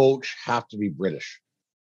every coach have to be British?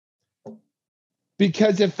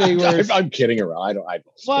 Because if they were, I'm kidding around. I don't.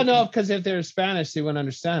 Well, no, because if they're Spanish, they wouldn't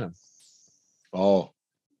understand them. Oh,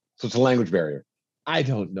 so it's a language barrier. I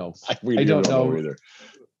don't know. I don't know either.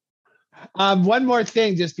 One more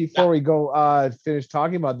thing, just before we go finish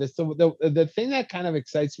talking about this. The thing that kind of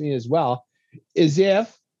excites me as well is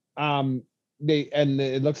if.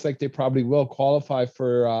 It looks like they probably will qualify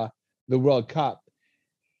for the World Cup.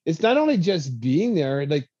 It's not only just being there,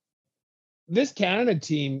 like this Canada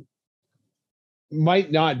team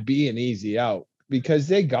might not be an easy out because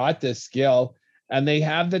they got the skill and they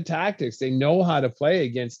have the tactics. They know how to play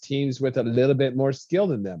against teams with a little bit more skill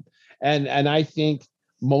than them. And I think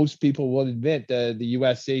most people will admit the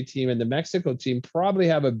USA team and the Mexico team probably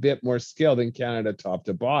have a bit more skill than Canada top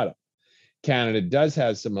to bottom. Canada does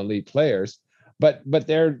have some elite players, but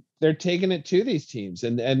they're taking it to these teams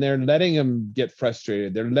and they're letting them get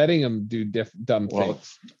frustrated. They're letting them do dumb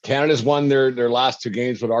things. Canada's won their last two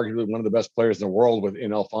games with arguably one of the best players in the world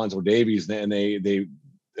in Alfonso Davies, and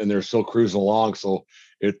they're still cruising along. So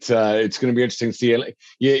it's going to be interesting to see.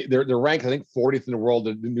 Yeah, they're ranked, I think, 40th in the world.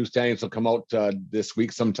 The new standings will come out this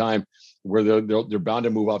week sometime, where they're bound to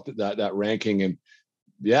move up that ranking. And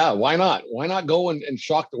yeah, why not? Why not go and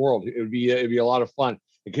shock the world? It'd be a lot of fun.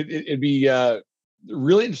 It'd be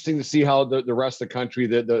really interesting to see how the rest of the country,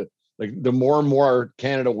 the more and more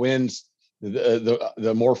Canada wins,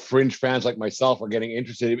 the more fringe fans like myself are getting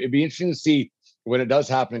interested. It'd be interesting to see when it does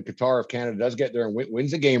happen in Qatar, if Canada does get there and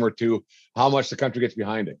wins a game or two, how much the country gets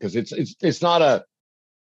behind it, because it's not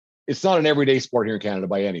an everyday sport here in Canada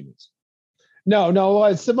by any means. No,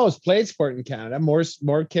 it's the most played sport in Canada.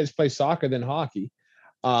 More kids play soccer than hockey.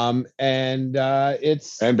 And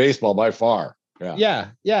baseball by far. Yeah.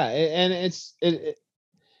 And it's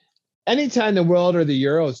anytime the World or the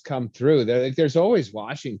Euros come through, there's always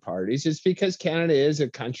watching parties. It's because Canada is a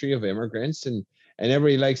country of immigrants, and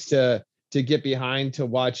everybody likes to get behind to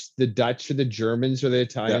watch the Dutch or the Germans or the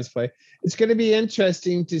Italians play. It's going to be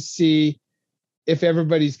interesting to see if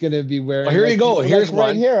everybody's going to be wearing. Well, here you go. Here's right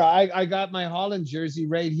one here. I got my Holland jersey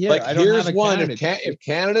right here. Like, I don't here's have a one. Canada. If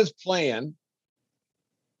Canada's playing,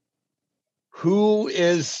 who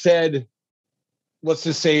is said? Let's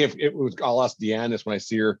just say if it was, I'll ask Deanne this when I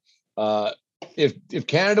see her. If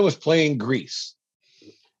Canada was playing Greece,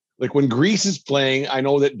 like when Greece is playing, I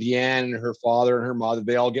know that Deanne and her father and her mother,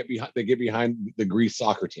 they all get behind. They get behind the Greece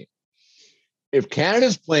soccer team. If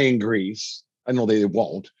Canada's playing Greece, I know they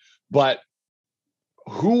won't, but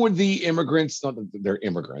who would the immigrants? Not that they're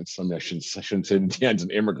immigrants. I shouldn't say Deanne's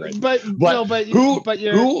an immigrant. But who are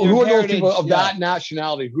those people of that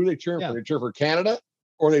nationality? Who they cheering for? They cheer for Canada,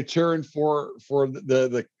 or they cheering for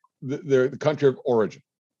the country of origin?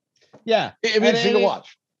 Yeah, it'd be interesting to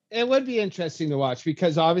watch. It would be interesting to watch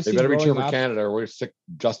because obviously they better be cheering for Canada, or we're sick.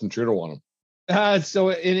 Justin Trudeau on them. So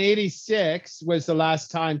in '86 was the last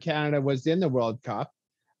time Canada was in the World Cup.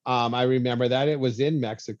 I remember that it was in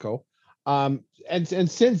Mexico. And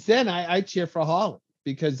since then I cheer for Holland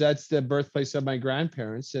because that's the birthplace of my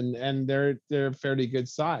grandparents, and they're a fairly good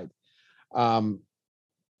side.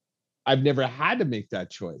 I've never had to make that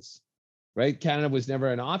choice, right? Canada was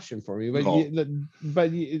never an option for me, but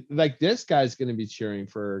like this guy's going to be cheering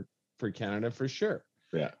for Canada for sure.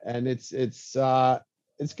 Yeah. And it's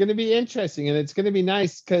It's going to be interesting, and it's going to be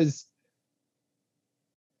nice because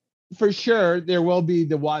for sure there will be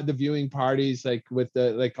the viewing parties, like with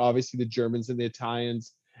obviously the Germans and the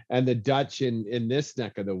Italians and the Dutch in this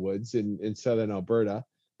neck of the woods in southern Alberta.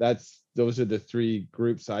 Those are the three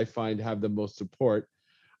groups I find have the most support.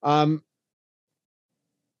 There's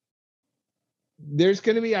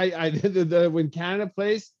going to be when Canada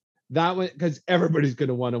plays that one, because everybody's going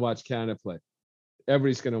to want to watch Canada play.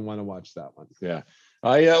 Everybody's going to want to watch that one. Yeah.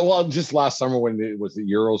 Just last summer when the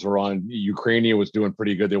Euros were on, Ukraine was doing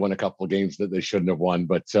pretty good. They won a couple of games that they shouldn't have won,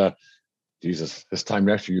 but Jesus, this time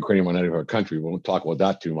next year, Ukraine went out of our country. We won't talk about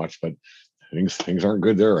that too much, but things aren't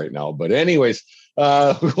good there right now. But anyways,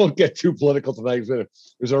 we won't get too political tonight. It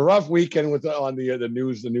was a rough weekend on the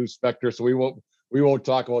news specter, so we won't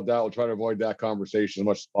talk about that. We'll try to avoid that conversation as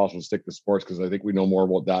much as possible. Stick to sports because I think we know more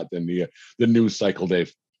about that than the news cycle,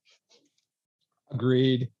 Dave.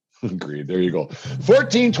 Agreed. There you go.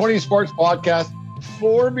 1420 Sports Podcast,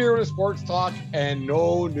 4 beer with sports talk, and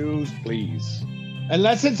no news, please.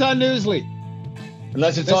 Unless it's on Newsly.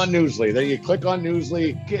 Then you click on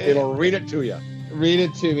Newsly, it'll read it to you. Read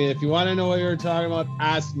it to me. If you want to know what you're talking about,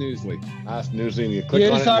 ask Newsly. And you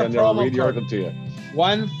click on it, and then they'll read the article to you.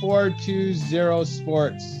 1420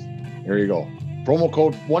 Sports. There you go. Promo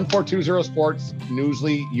code 1420 Sports.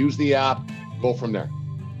 Newsly. Use the app. Go from there.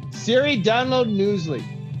 Siri, download Newsly,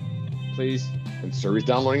 please. And Siri's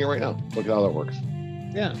downloading it right now. Look at how that works.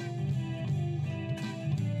 Yeah.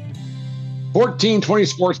 1420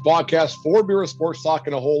 Sports Podcast, 4 beer of sports talk,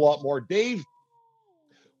 and a whole lot more. Dave,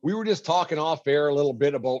 we were just talking off air a little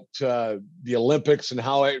bit about the Olympics and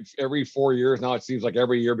how every 4 years now, it seems like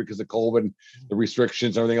every year because of COVID, the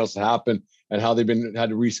restrictions, everything else that happened, and how they've had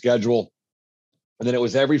to reschedule. And then it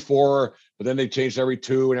was every 4, but then they changed every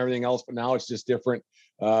 2 and everything else. But now it's just different.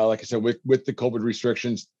 Like I said, with the COVID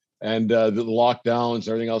restrictions and the lockdowns,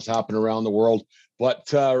 everything else happened around the world.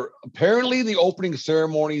 But apparently the opening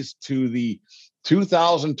ceremonies to the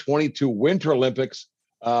 2022 Winter Olympics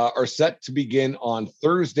are set to begin on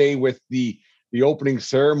Thursday with the opening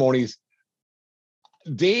ceremonies.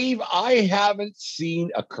 Dave, I haven't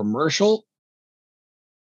seen a commercial.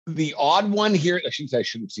 The odd one here, I shouldn't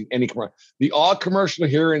have seen any commercial. The odd commercial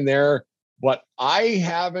here and there, but I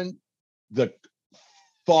haven't the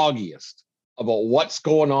foggiest about what's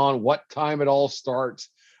going on, what time it all starts.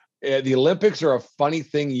 The Olympics are a funny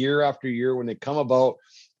thing year after year when they come about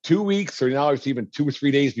 2 weeks or now it's even 2 or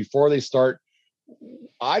 3 days before they start.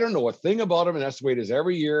 I don't know a thing about them, and that's the way it is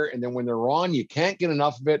every year. And then when they're on, you can't get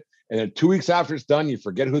enough of it. And then 2 weeks after it's done, you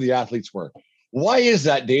forget who the athletes were. Why is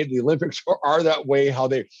that, Dave? The Olympics are that way,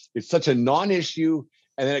 it's such a non-issue,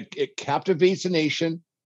 and then it captivates a nation,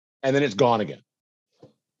 and then it's gone again.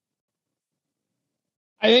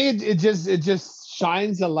 I think it just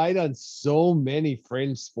shines a light on so many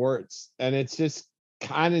fringe sports, and it's just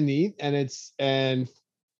kind of neat. And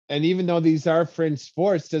even though these are fringe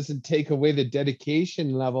sports, doesn't take away the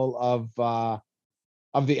dedication level of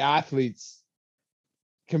the athletes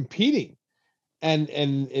competing. And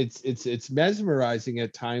it's mesmerizing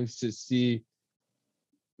at times to see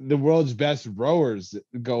the world's best rowers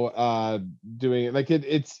go doing it. Like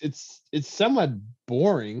it's somewhat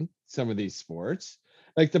boring, some of these sports.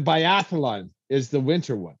 Like the biathlon is the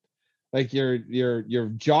winter one. Like you're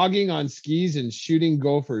jogging on skis and shooting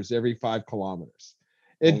gophers every 5 kilometers.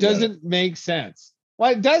 It doesn't make sense.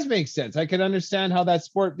 Well, it does make sense. I can understand how that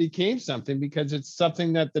sport became something because it's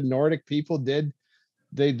something that the Nordic people did.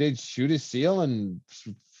 They'd shoot a seal and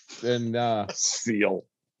seal.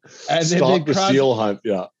 And stop the seal hunt.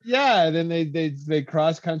 Yeah. Yeah. And then they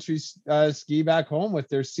cross country ski back home with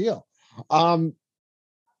their seal.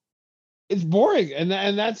 It's boring, and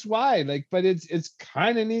that's why. But it's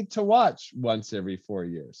kind of neat to watch once every 4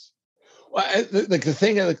 years. Well, like the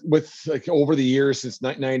thing with over the years since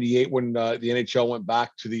 1998, when the NHL went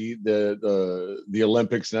back to the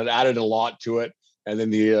Olympics, and it added a lot to it, and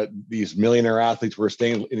then these millionaire athletes were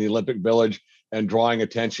staying in the Olympic Village and drawing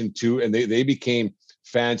attention to, and they became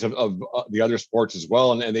fans of the other sports as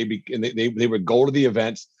well, and they would go to the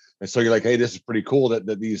events, and so you're like, hey, this is pretty cool that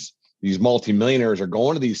these multimillionaires are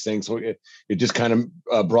going to these things. So it just kind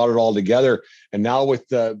of brought it all together. And now with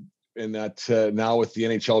the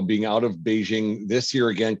NHL being out of Beijing this year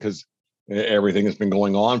again, because everything has been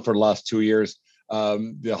going on for the last 2 years,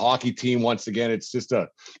 the hockey team, once again, it's just a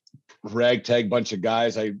ragtag bunch of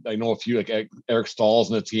guys. I know a few, like Eric Stahl's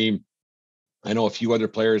in the team. I know a few other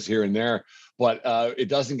players here and there, but it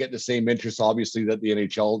doesn't get the same interest, obviously, that the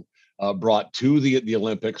NHL brought to the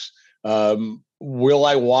Olympics. Will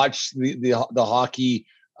I watch the hockey?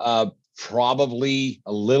 Probably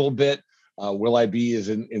a little bit. Will I be as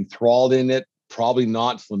enthralled in it? probably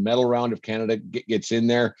not for the medal round if Canada gets in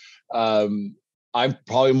there. I'm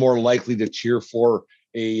probably more likely to cheer for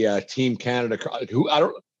a Team Canada who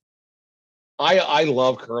I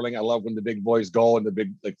love curling. I love when the big boys go and the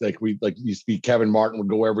big like used to be Kevin Martin would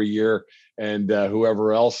go every year and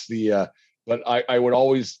whoever else but I would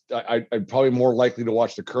always I'd probably more likely to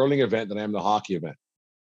watch the curling event than I am the hockey event.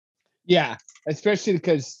 Yeah, especially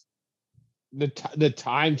because the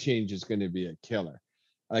time change is going to be a killer.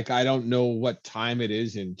 Like I don't know what time it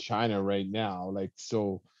is in China right now. Like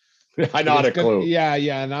so, I not a clue. Yeah,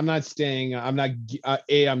 and I'm not staying. I'm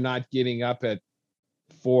not getting up at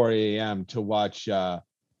 4 a.m. to watch the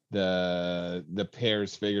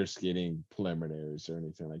pairs figure skating preliminaries or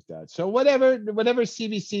anything like that. So whatever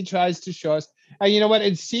CBC tries to show us, and you know what?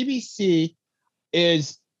 And CBC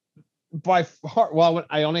is by far. Well,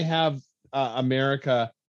 I only have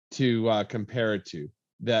America to compare it to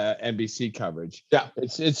the NBC coverage. Yeah,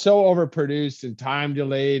 it's so overproduced and time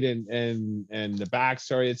delayed and the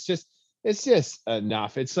backstory. It's just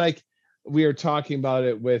enough. It's like we were talking about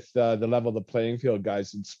it with the level the playing field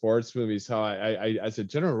guys in sports movies. How I as a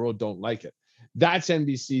general rule don't like it. That's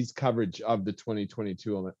NBC's coverage of the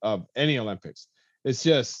 2022 of any Olympics. It's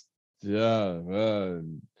just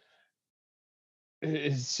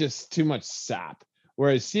it's just too much sap.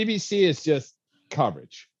 Whereas CBC is just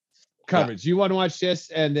coverage. Yeah. You want to watch this,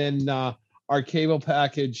 and then our cable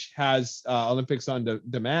package has Olympics on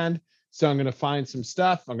demand. So I'm going to find some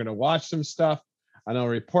stuff. I'm going to watch some stuff, and I'll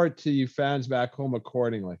report to you fans back home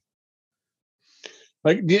accordingly.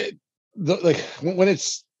 Like when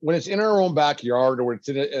it's in our own backyard or it's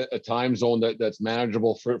in a time zone that's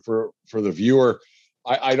manageable for the viewer,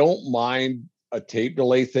 I don't mind a tape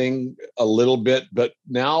delay thing a little bit. But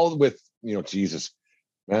now with Jesus.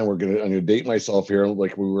 Man, I'm gonna date myself here.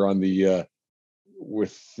 Like we were on the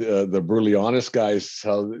with the Brutally Honest guys.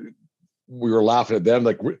 How we were laughing at them.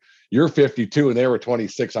 Like you're 52 and they were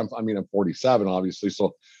 26. I'm 47, obviously.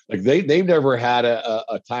 So like they've never had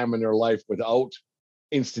a time in their life without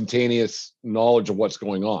instantaneous knowledge of what's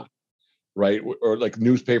going on, right? Or like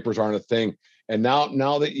newspapers aren't a thing. And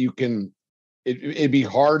now that you can, it'd be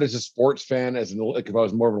hard as a sports fan, if I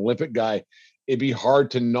was more of an Olympic guy, it'd be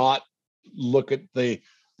hard to not look at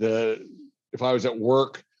if I was at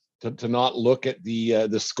work to not look at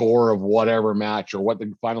the score of whatever match or what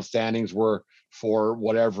the final standings were for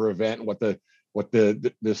whatever event, what the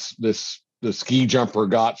ski jumper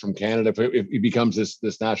got from Canada. If it becomes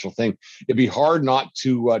this national thing, it'd be hard not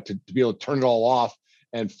to be able to turn it all off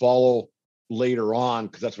and follow later on,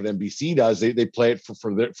 because that's what NBC does. They play it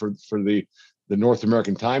for the North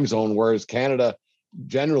American time zone, whereas Canada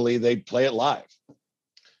generally they play it live.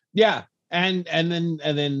 Yeah. And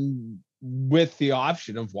then with the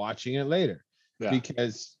option of watching it later,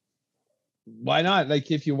 because why not?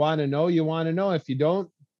 Like if you want to know, you want to know. If you don't,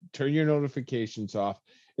 turn your notifications off.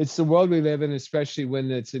 It's the world we live in, especially when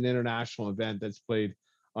it's an international event that's played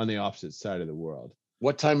on the opposite side of the world.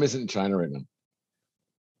 What time is it in China right now?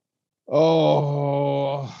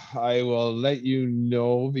 Oh, I will let you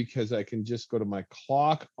know because I can just go to my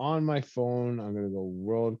clock on my phone. I'm going to go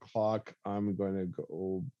world clock. I'm going to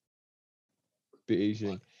go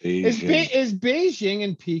Beijing. Is Beijing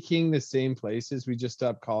and Peking the same places? We just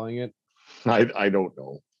stopped calling it. I don't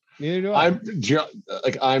know. Neither do I.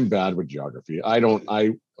 I'm bad with geography. I don't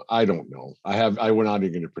know. I we're not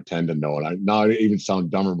even going to pretend to know it. I not even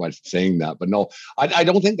sound dumber by saying that, but no, I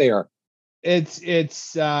don't think they are.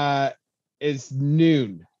 It's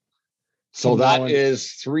noon. So that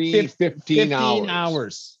is 15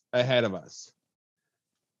 hours ahead of us.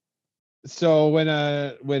 So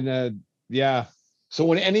yeah. So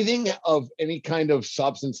when anything of any kind of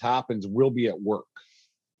substance happens, we'll be at work.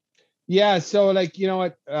 Yeah. So like, you know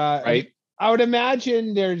what? Right. I would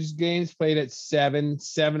imagine there's games played at 7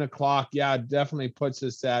 o'clock. Yeah, it definitely puts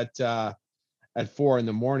us at 4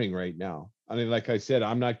 a.m. right now. I mean, like I said,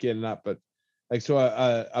 I'm not getting up, but like, so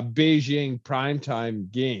a Beijing primetime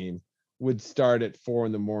game would start at 4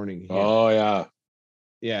 a.m. here. Oh yeah.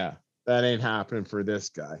 Yeah. That ain't happening for this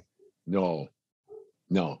guy. No.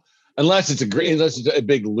 Unless it's a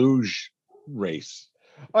big luge race.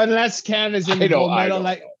 Unless Canada's in the gold medal,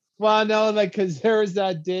 because there was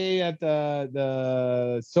that day at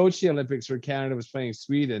the Sochi Olympics where Canada was playing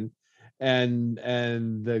Sweden, and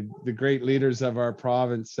the great leaders of our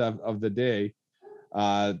province of the day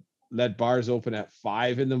let bars open at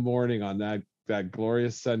 5 a.m. on that that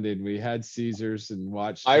glorious Sunday, and we had Caesars and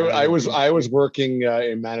watched. I was working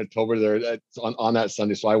in Manitoba there on that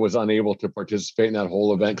Sunday, so I was unable to participate in that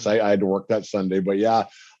whole event because I had to work that Sunday. But yeah,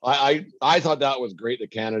 I thought that was great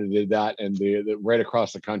that Canada did that, and the right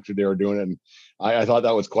across the country they were doing it. And I thought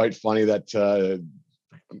that was quite funny that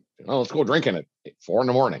let's go drinking at 4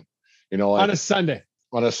 a.m. On a Sunday.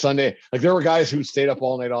 On a Sunday, like there were guys who stayed up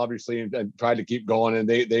all night, obviously, and tried to keep going, and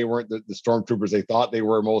they weren't the stormtroopers they thought they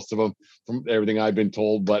were, most of them, from everything I've been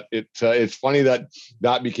told. But it's funny that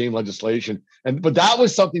became legislation, but that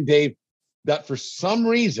was something, Dave, that for some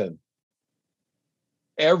reason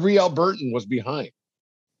every Albertan was behind.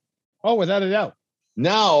 Oh, without a doubt.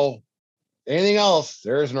 Now, anything else,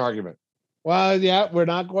 there's an argument. Well, yeah, we're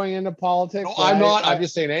not going into politics. No, I'm not. I'm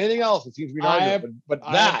just saying anything else. It seems to be an argument, but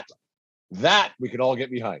that we could all get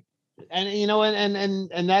behind. And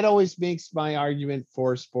and that always makes my argument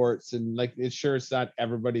for sports. And like, it's not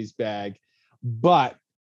everybody's bag, but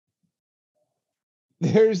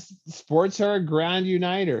sports are a grand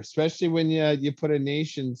uniter, especially when you put a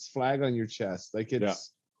nation's flag on your chest. Like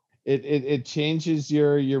it changes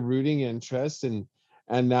your rooting interest, and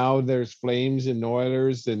now there's Flames and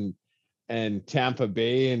Oilers and Tampa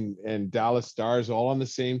Bay and Dallas Stars all on the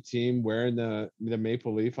same team wearing the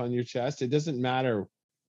maple leaf on your chest. It doesn't matter.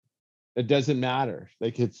 It doesn't matter.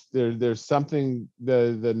 Like there's something,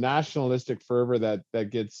 the nationalistic fervor that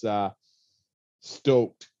gets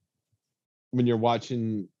stoked when you're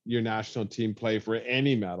watching your national team play for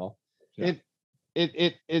any medal. Yeah.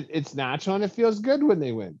 It's natural, and it feels good when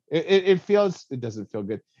they win. It doesn't feel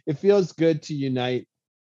good. It feels good to unite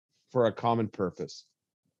for a common purpose.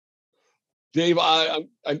 Dave,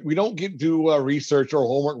 we don't do research or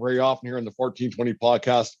homework very often here in the 1420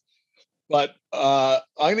 podcast, but I'm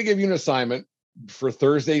going to give you an assignment for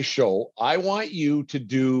Thursday's show. I want you to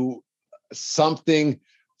do something.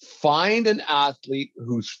 Find an athlete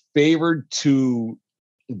who's favored to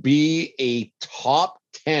be a top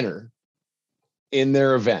 10er in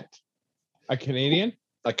their event. A Canadian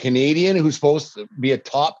who's supposed to be a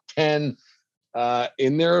top 10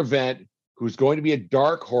 in their event, who's going to be a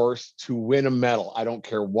dark horse to win a medal. I don't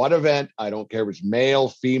care what event. I don't care if it's male,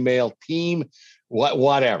 female, team,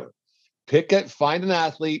 whatever. Pick it. Find an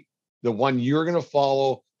athlete, the one you're going to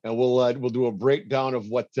follow, and we'll do a breakdown of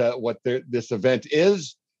what this event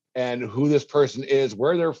is and who this person is,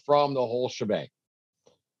 where they're from, the whole shebang.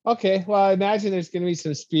 Okay. Well, I imagine there's going to be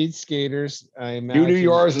some speed skaters. You do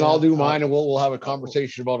yours, and I'll do mine, and we'll have a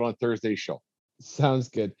conversation about it on Thursday's show. Sounds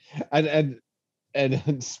good.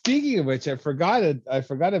 And speaking of which, I forgot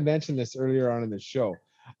to mention this earlier on in the show,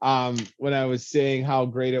 when I was saying how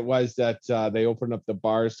great it was that they opened up the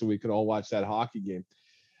bars so we could all watch that hockey game.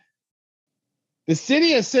 The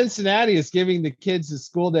city of Cincinnati is giving the kids a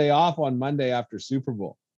school day off on Monday after Super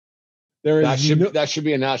Bowl. That should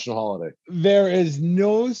be a national holiday. There is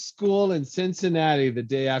no school in Cincinnati the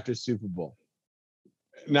day after Super Bowl.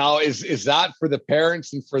 Now, is that for the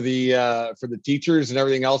parents and for the teachers and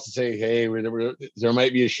everything else to say, hey, there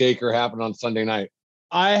might be a shaker happen on Sunday night?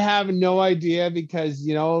 I have no idea, because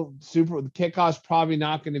kickoff's probably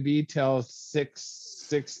not going to be till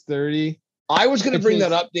 6:30. I was going to bring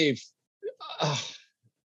that up, Dave. A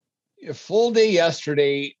full day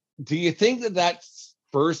yesterday. Do you think that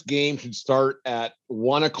first game should start at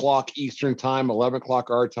 1:00 Eastern time,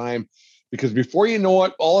 11:00 our time? Because before you know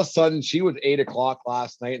it, all of a sudden she was 8:00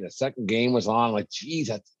 last night, and the second game was on. Like, geez,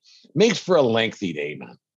 that makes for a lengthy day,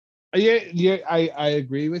 man. Yeah, I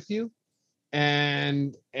agree with you,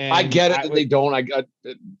 and I get it that they don't. I got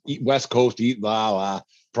West Coast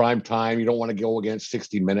prime time. You don't want to go against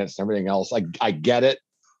 60 minutes and everything else. I get it,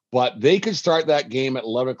 but they could start that game at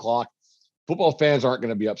 11:00. Football fans aren't going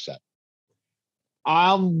to be upset.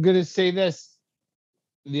 I'm going to say this.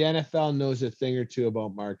 The NFL knows a thing or two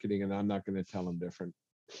about marketing, and I'm not going to tell them different.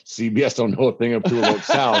 CBS don't know a thing or two about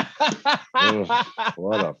sound.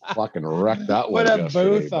 What a fucking wreck that was. What a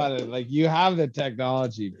booth on it. Like, you have the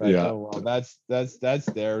technology, but that's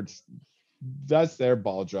their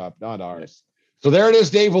ball drop, not ours. So there it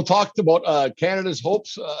is, Dave. We'll talk about Canada's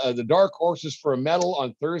hopes, the dark horses for a medal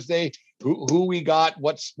on Thursday. Who we got,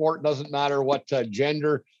 what sport, doesn't matter, what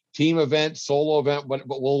gender, team event, solo event,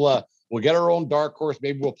 but we'll get our own dark horse.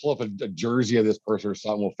 Maybe we'll pull up a jersey of this person or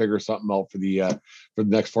something. We'll figure something out for the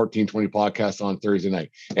next 1420 podcast on Thursday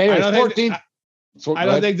night. Anyway, I don't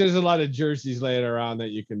think there's a lot of jerseys laying around that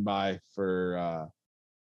you can buy for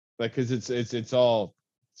because it's all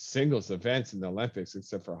singles events in the Olympics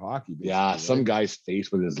except for hockey. Yeah, right? Some guy's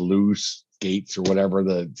face with his loose skates or whatever.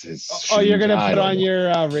 You're gonna put on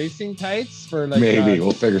your racing tights for maybe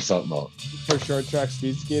we'll figure something out for short track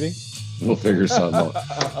speed skating. We'll figure something out.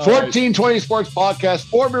 1420 Sports Podcast,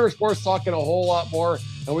 4 Beer Sports talking a whole lot more.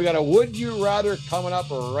 And we got a Would You Rather coming up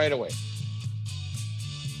right away.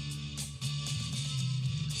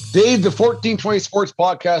 Dave, the 1420 Sports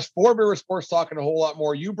Podcast, 4 Beer Sports talking a whole lot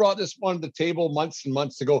more. You brought this one to the table months and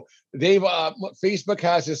months ago. Dave, Facebook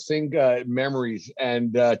has this thing, memories.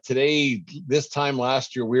 And today, this time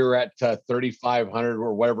last year, we were at 3,500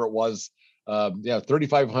 or whatever it was.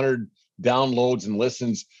 3,500 downloads and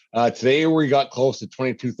listens. Today we got close to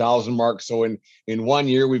 22,000 mark. So in 1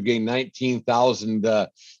 year, we've gained 19,000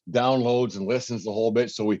 downloads and listens the whole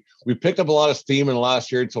bit. So we picked up a lot of steam in the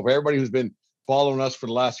last year. And so for everybody who's been following us for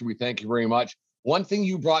the last year, we thank you very much. One thing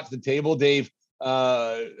you brought to the table, Dave,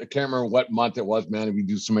 I can't remember what month it was, man. We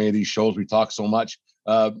do so many of these shows, we talk so much,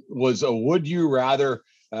 was a Would You Rather.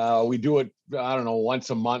 We do it, I don't know,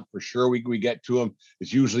 once a month for sure. We get to them.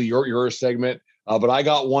 It's usually your segment. But I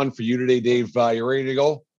got one for you today, Dave. You ready to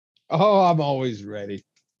go? Oh, I'm always ready.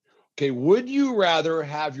 Okay. Would you rather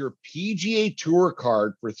have your PGA Tour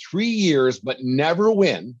card for 3 years but never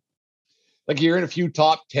win? Like you're in a few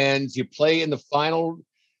top tens, you play in the final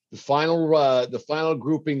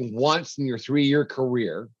grouping once in your 3-year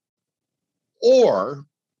career, or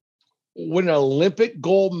win an Olympic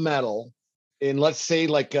gold medal in, let's say,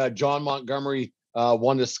 like John Montgomery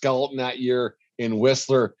won the skeleton that year in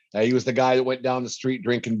Whistler. He was the guy that went down the street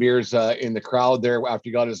drinking beers in the crowd there after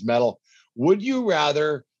he got his medal. Would you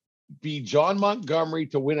rather be John Montgomery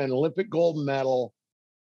to win an Olympic gold medal,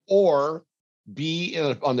 or be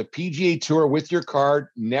on the PGA Tour with your card,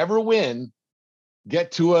 never win,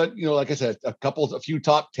 get to like I said, a few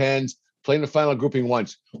top tens, play in the final grouping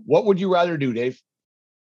once? What would you rather do, Dave?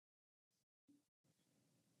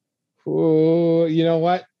 Oh, you know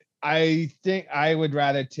what? I think I would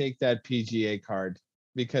rather take that PGA card,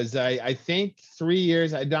 because I think 3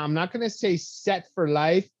 years, I'm not going to say set for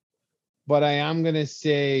life, but I am going to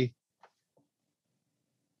say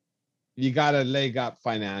you got a leg up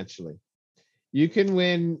financially. You can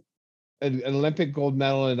win an Olympic gold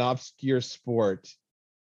medal in an obscure sport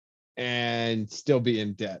and still be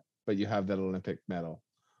in debt, but you have that Olympic medal,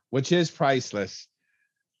 which is priceless,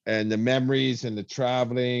 and the memories and the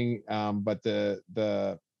traveling, but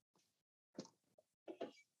the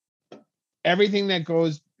everything that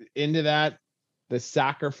goes into that, the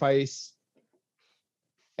sacrifice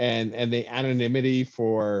and the anonymity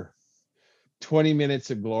for 20 minutes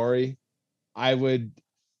of glory.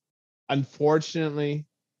 Unfortunately,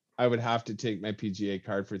 I would have to take my PGA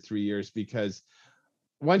card for 3 years, because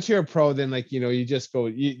once you're a pro, then you just go,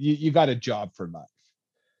 you got a job for life.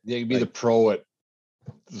 Yeah, you'd be the pro at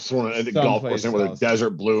the golf course, whether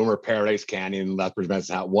Desert Bloom or Paradise Canyon, Leopards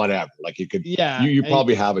Hat, whatever. Like you could, you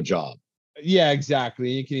probably have a job. Yeah, exactly.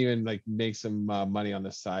 You can even make some money on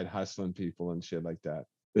the side, hustling people and shit like that.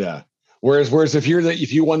 Yeah. Whereas if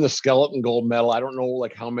you won the skeleton gold medal, I don't know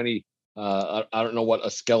how many. I don't know what a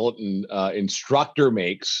skeleton instructor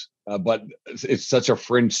makes, but it's such a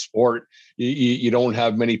fringe sport. You don't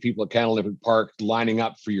have many people at Canada Olympic Park lining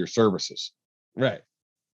up for your services. Right.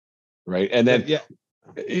 And then,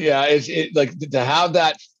 it's like to have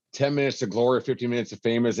that 10 minutes of glory, 15 minutes of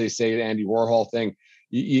fame, as they say, the Andy Warhol thing.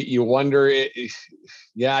 You wonder,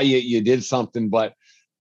 you did something, but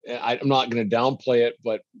I'm not going to downplay it,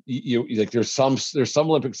 but there's some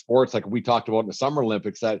Olympic sports, like we talked about in the Summer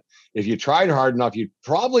Olympics, that if you tried hard enough, you'd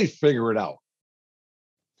probably figure it out.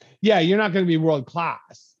 Yeah, you're not going to be world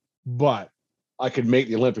class, but I could make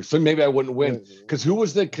the Olympics. So maybe I wouldn't win, because who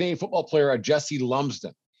was the Canadian football player, Jesse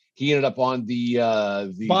Lumsden? He ended up on the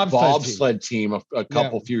bobsled team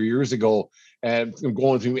a few years ago, and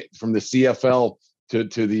going from the CFL to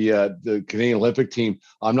the Canadian Olympic team.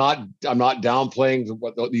 I'm not downplaying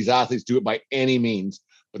what these athletes do it by any means,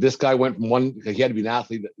 but this guy went from he had to be an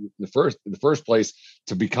athlete in the first place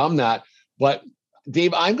to become that. But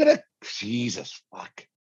Dave, Jesus fuck.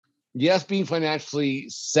 Yes, being financially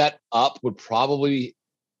set up would probably.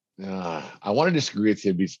 I want to disagree with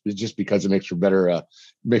you, just because it makes for better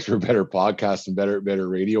podcast and better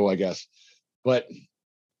radio, I guess. But.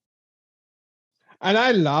 And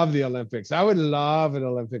I love the Olympics. I would love an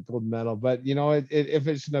Olympic gold medal, but if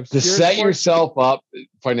it's an obscure to set sport, yourself up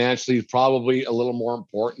financially is probably a little more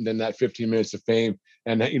important than that 15 minutes of fame.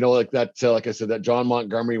 And like I said, that John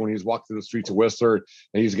Montgomery, when he was walking through the streets of Whistler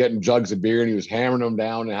and he's getting jugs of beer and he was hammering them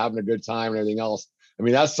down and having a good time and everything else. I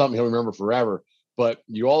mean, that's something he'll remember forever. But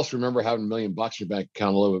you also remember having $1 million in your bank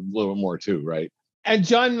account a little bit more too, right? And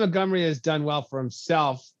John Montgomery has done well for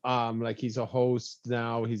himself. He's a host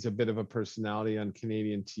now. He's a bit of a personality on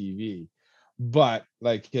Canadian TV, but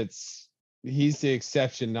he's the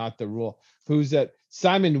exception, not the rule. Who's that?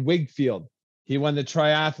 Simon Wigfield. He won the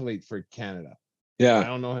triathlete for Canada. I Yeah.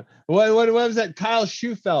 don't know what was that. Kyle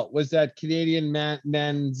Schufelt was that Canadian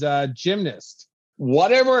men's gymnast.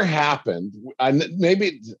 Whatever happened, and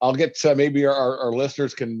maybe I'll get maybe our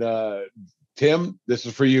listeners can. Tim, this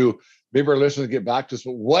is for you. Maybe our listeners get back to us.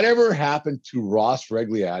 But whatever happened to Ross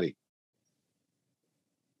Regliati?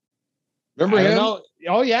 Remember I him? don't know.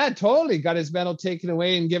 Oh yeah, totally. Got his medal taken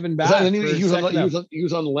away and given back. And then he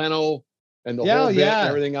was on Leno and the whole bit and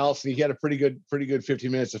everything else. And he had a pretty good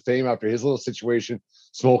 15 minutes of fame after his little situation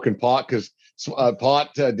smoking pot. Because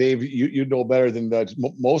pot, Dave, you know better than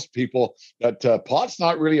most people that pot's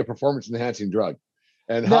not really a performance enhancing drug.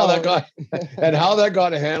 And how that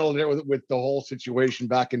got handled with the whole situation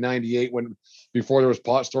back in '98 before there was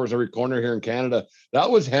pot stores every corner here in Canada, that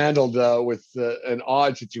was handled with an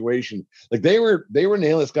odd situation. Like they were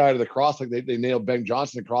nailing this guy to the cross like they nailed Ben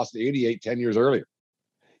Johnson across the '88 10 years earlier.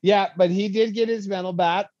 Yeah, but he did get his medal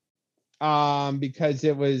back because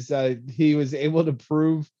it was he was able to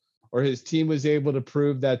prove, or his team was able to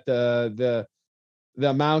prove that the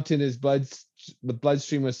amount in his the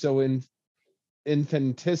bloodstream was so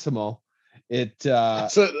infinitesimal.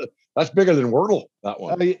 That's bigger than Wordle, that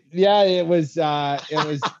one. Yeah, it was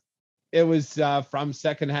from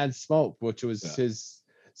secondhand smoke, which was his.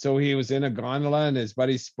 So he was in a gondola and his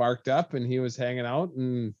buddy sparked up and he was hanging out.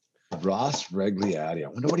 And Ross Regliati, I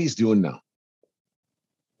wonder what he's doing now.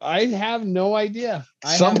 I have no idea.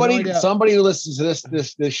 Somebody who listens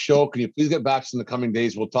to this show, can you please get back to us in the coming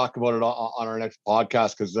days? We'll talk about it on our next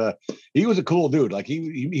podcast, because he was a cool dude. Like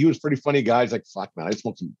he was pretty funny guy. He's like, fuck man, I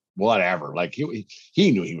smoked some whatever. Like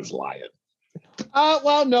he knew he was lying.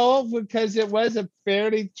 Well, no, because it was a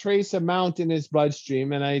fairly trace amount in his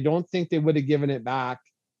bloodstream, and I don't think they would have given it back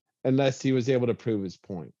unless he was able to prove his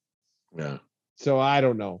point. Yeah. So I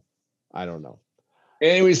don't know.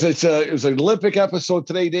 Anyways, it was an Olympic episode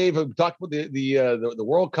today, Dave. We talked about the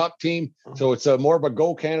World Cup team. So it's more of a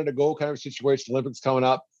go Canada, go kind of situation. Olympics coming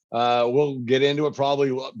up. We'll get into it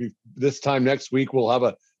probably this time next week. We'll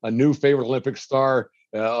have a new favorite Olympic star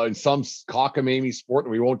in some cockamamie sport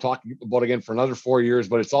that we won't talk about again for another 4 years.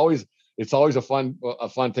 But it's always a fun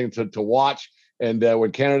thing to watch. And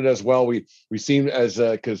when Canada does well, we seem as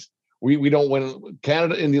because we don't win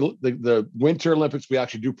Canada in the Winter Olympics. We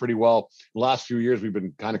actually do pretty well. The last few years, we've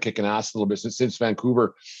been kind of kicking ass a little bit since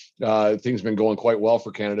Vancouver. Things have been going quite well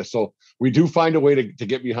for Canada. So we do find a way to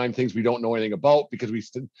get behind things we don't know anything about, because we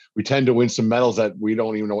tend to win some medals that we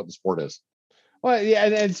don't even know what the sport is. Well, yeah.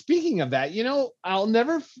 And speaking of that,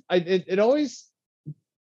 it always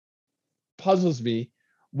puzzles me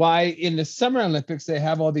why in the Summer Olympics, they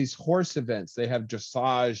have all these horse events. They have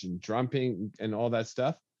dressage and jumping and all that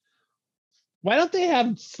stuff. Why don't they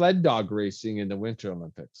have sled dog racing in the Winter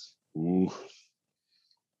Olympics? Ooh,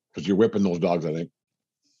 because you're whipping those dogs, I think.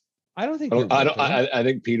 I don't think. I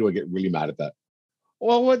think Peter would get really mad at that.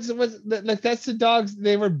 Well, what's like? That's the dogs.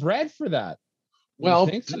 They were bred for that.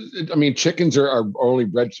 Well, I mean, chickens are only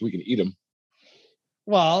bred so we can eat them.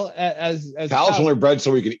 Well, as cows only bred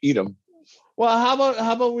so we can eat them. Well,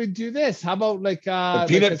 how about we do this? How about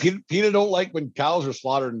Peter don't like when cows are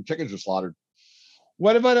slaughtered and chickens are slaughtered.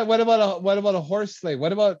 What about a horse sleigh?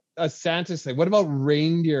 What about a Santa sleigh? What about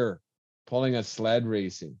reindeer pulling a sled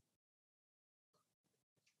racing?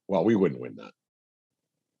 Well, we wouldn't win that.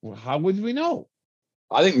 Well, how would we know?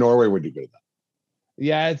 I think Norway would do good at that.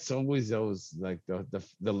 Yeah, it's always those like the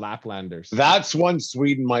Laplanders. That's one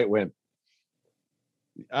Sweden might win.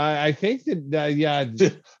 I think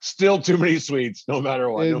that still too many Swedes, no matter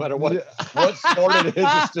what. No matter what sport it is,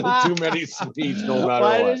 it's still too many Swedes, no matter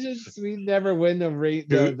what. Why does Sweden never win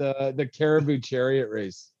the caribou chariot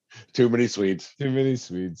race? Too many Swedes. Too many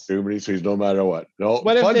Swedes. Too many Swedes, no matter what. No,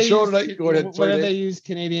 fun show tonight. Go ahead. What if they use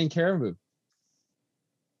Canadian caribou?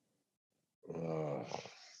 I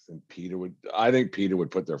think Peter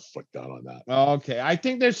would put their foot down on that. Okay, I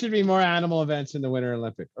think there should be more animal events in the Winter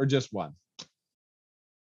Olympic, or just one.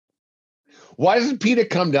 Why doesn't PETA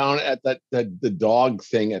come down at the dog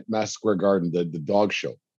thing at Madison Square Garden, the dog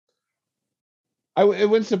show? It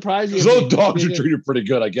wouldn't surprise you. Those dogs are treated pretty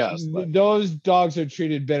good, I guess. But those dogs are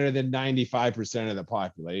treated better than 95% of the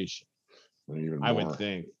population. I would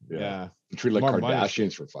think. Yeah. They're treated like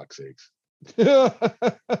Kardashians, for fuck's sakes.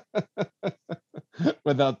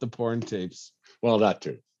 Without the porn tapes. Well, that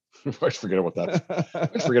too. Let's forget about that.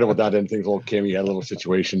 Let's forget about that. Anything, old Kimmy had a little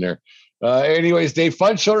situation there. Anyways, Dave,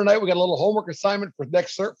 fun show tonight. We got a little homework assignment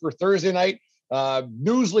for Thursday night.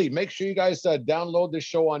 Newsly. Make sure you guys download this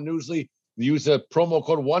show on Newsly. Use the promo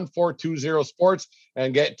code 1420sports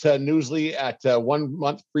and get Newsly at 1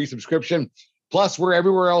 month free subscription. Plus, we're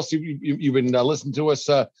everywhere else you've been listening to us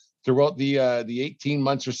throughout the 18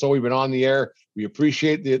 months or so we've been on the air. We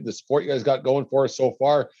appreciate the support you guys got going for us so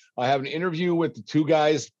far. I have an interview with two of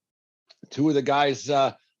the guys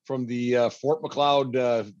from the Fort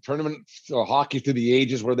McLeod tournament, hockey through the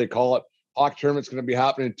ages, what do they call it? Hockey tournament's going to be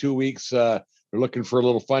happening in 2 weeks. They're looking for a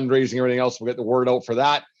little fundraising, everything else. We'll get the word out for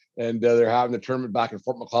that. And they're having the tournament back in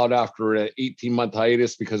Fort McLeod after an 18-month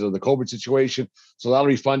hiatus because of the COVID situation. So that'll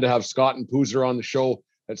be fun to have Scott and Poozer on the show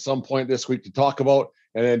at some point this week to talk about.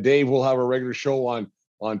 And then Dave will have a regular show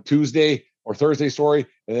on Tuesday or Thursday, sorry.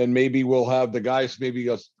 And then maybe we'll have the guys, maybe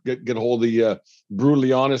get a hold of the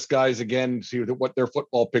Brutally Honest guys again, see what their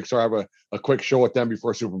football picks are. Have a quick show with them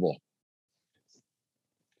before Super Bowl.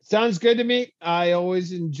 Sounds good to me. I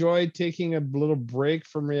always enjoy taking a little break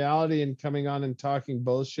from reality and coming on and talking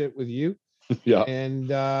bullshit with you. Yeah. And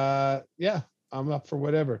yeah, I'm up for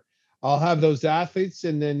whatever. I'll have those athletes,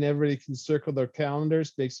 and then everybody can circle their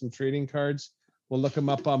calendars, make some trading cards. We'll look them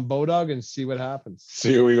up on Bodog and see what happens.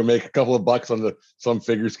 See if we can make a couple of bucks on some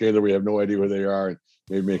figure skater. We have no idea where they are, and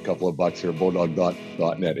maybe make a couple of bucks here.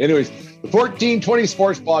 Bodog.net. Anyways, the 1420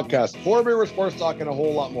 Sports Podcast. For Beer Sports Talk and a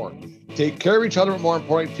whole lot more. Take care of each other, but more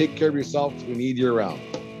important, take care of yourself. We need you around.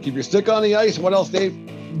 Keep your stick on the ice. What else, Dave?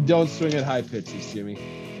 Don't swing at high pitches, Jimmy.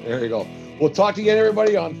 There you go. We'll talk to you again,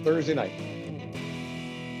 everybody, on Thursday night.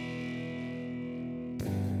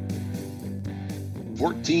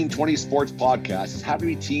 1420 Sports Podcast is happy to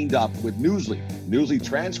be teamed up with Newsly. Newsly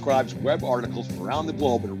transcribes web articles from around the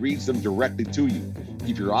globe and reads them directly to you.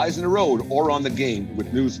 Keep your eyes on the road or on the game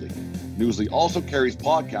with Newsly. Newsly also carries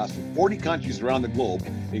podcasts from 40 countries around the globe,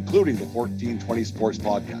 including the 1420 Sports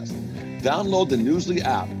Podcast. Download the Newsly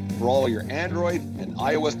app for all your Android and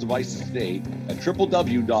iOS devices today at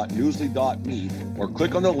www.newsly.me or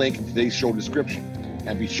click on the link in today's show description.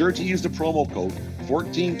 And be sure to use the promo code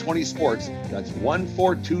 1420 Sports, that's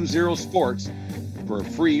 1420 Sports, for a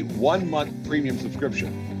free 1-month premium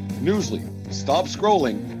subscription. Newsly, stop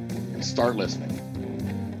scrolling and start listening.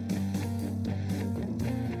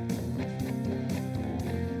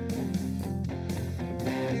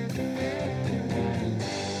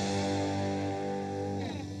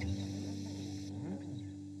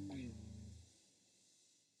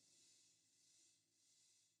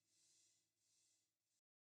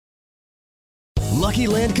 Lucky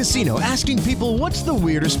Land Casino, asking people, what's the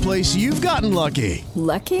weirdest place you've gotten lucky?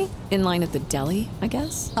 Lucky? In line at the deli, I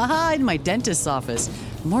guess? Aha, in my dentist's office.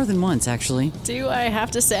 More than once, actually. Do I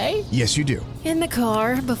have to say? Yes, you do. In the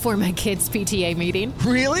car before my kids' PTA meeting.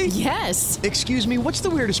 Really? Yes. Excuse me, what's the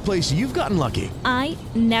weirdest place you've gotten lucky? I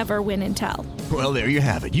never win and tell. Well, there you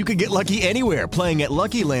have it. You can get lucky anywhere, playing at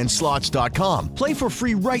LuckyLandSlots.com. Play for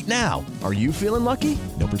free right now. Are you feeling lucky?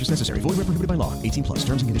 No purchase necessary. Void where prohibited by law. 18+.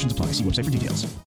 Terms and conditions apply. See website for details.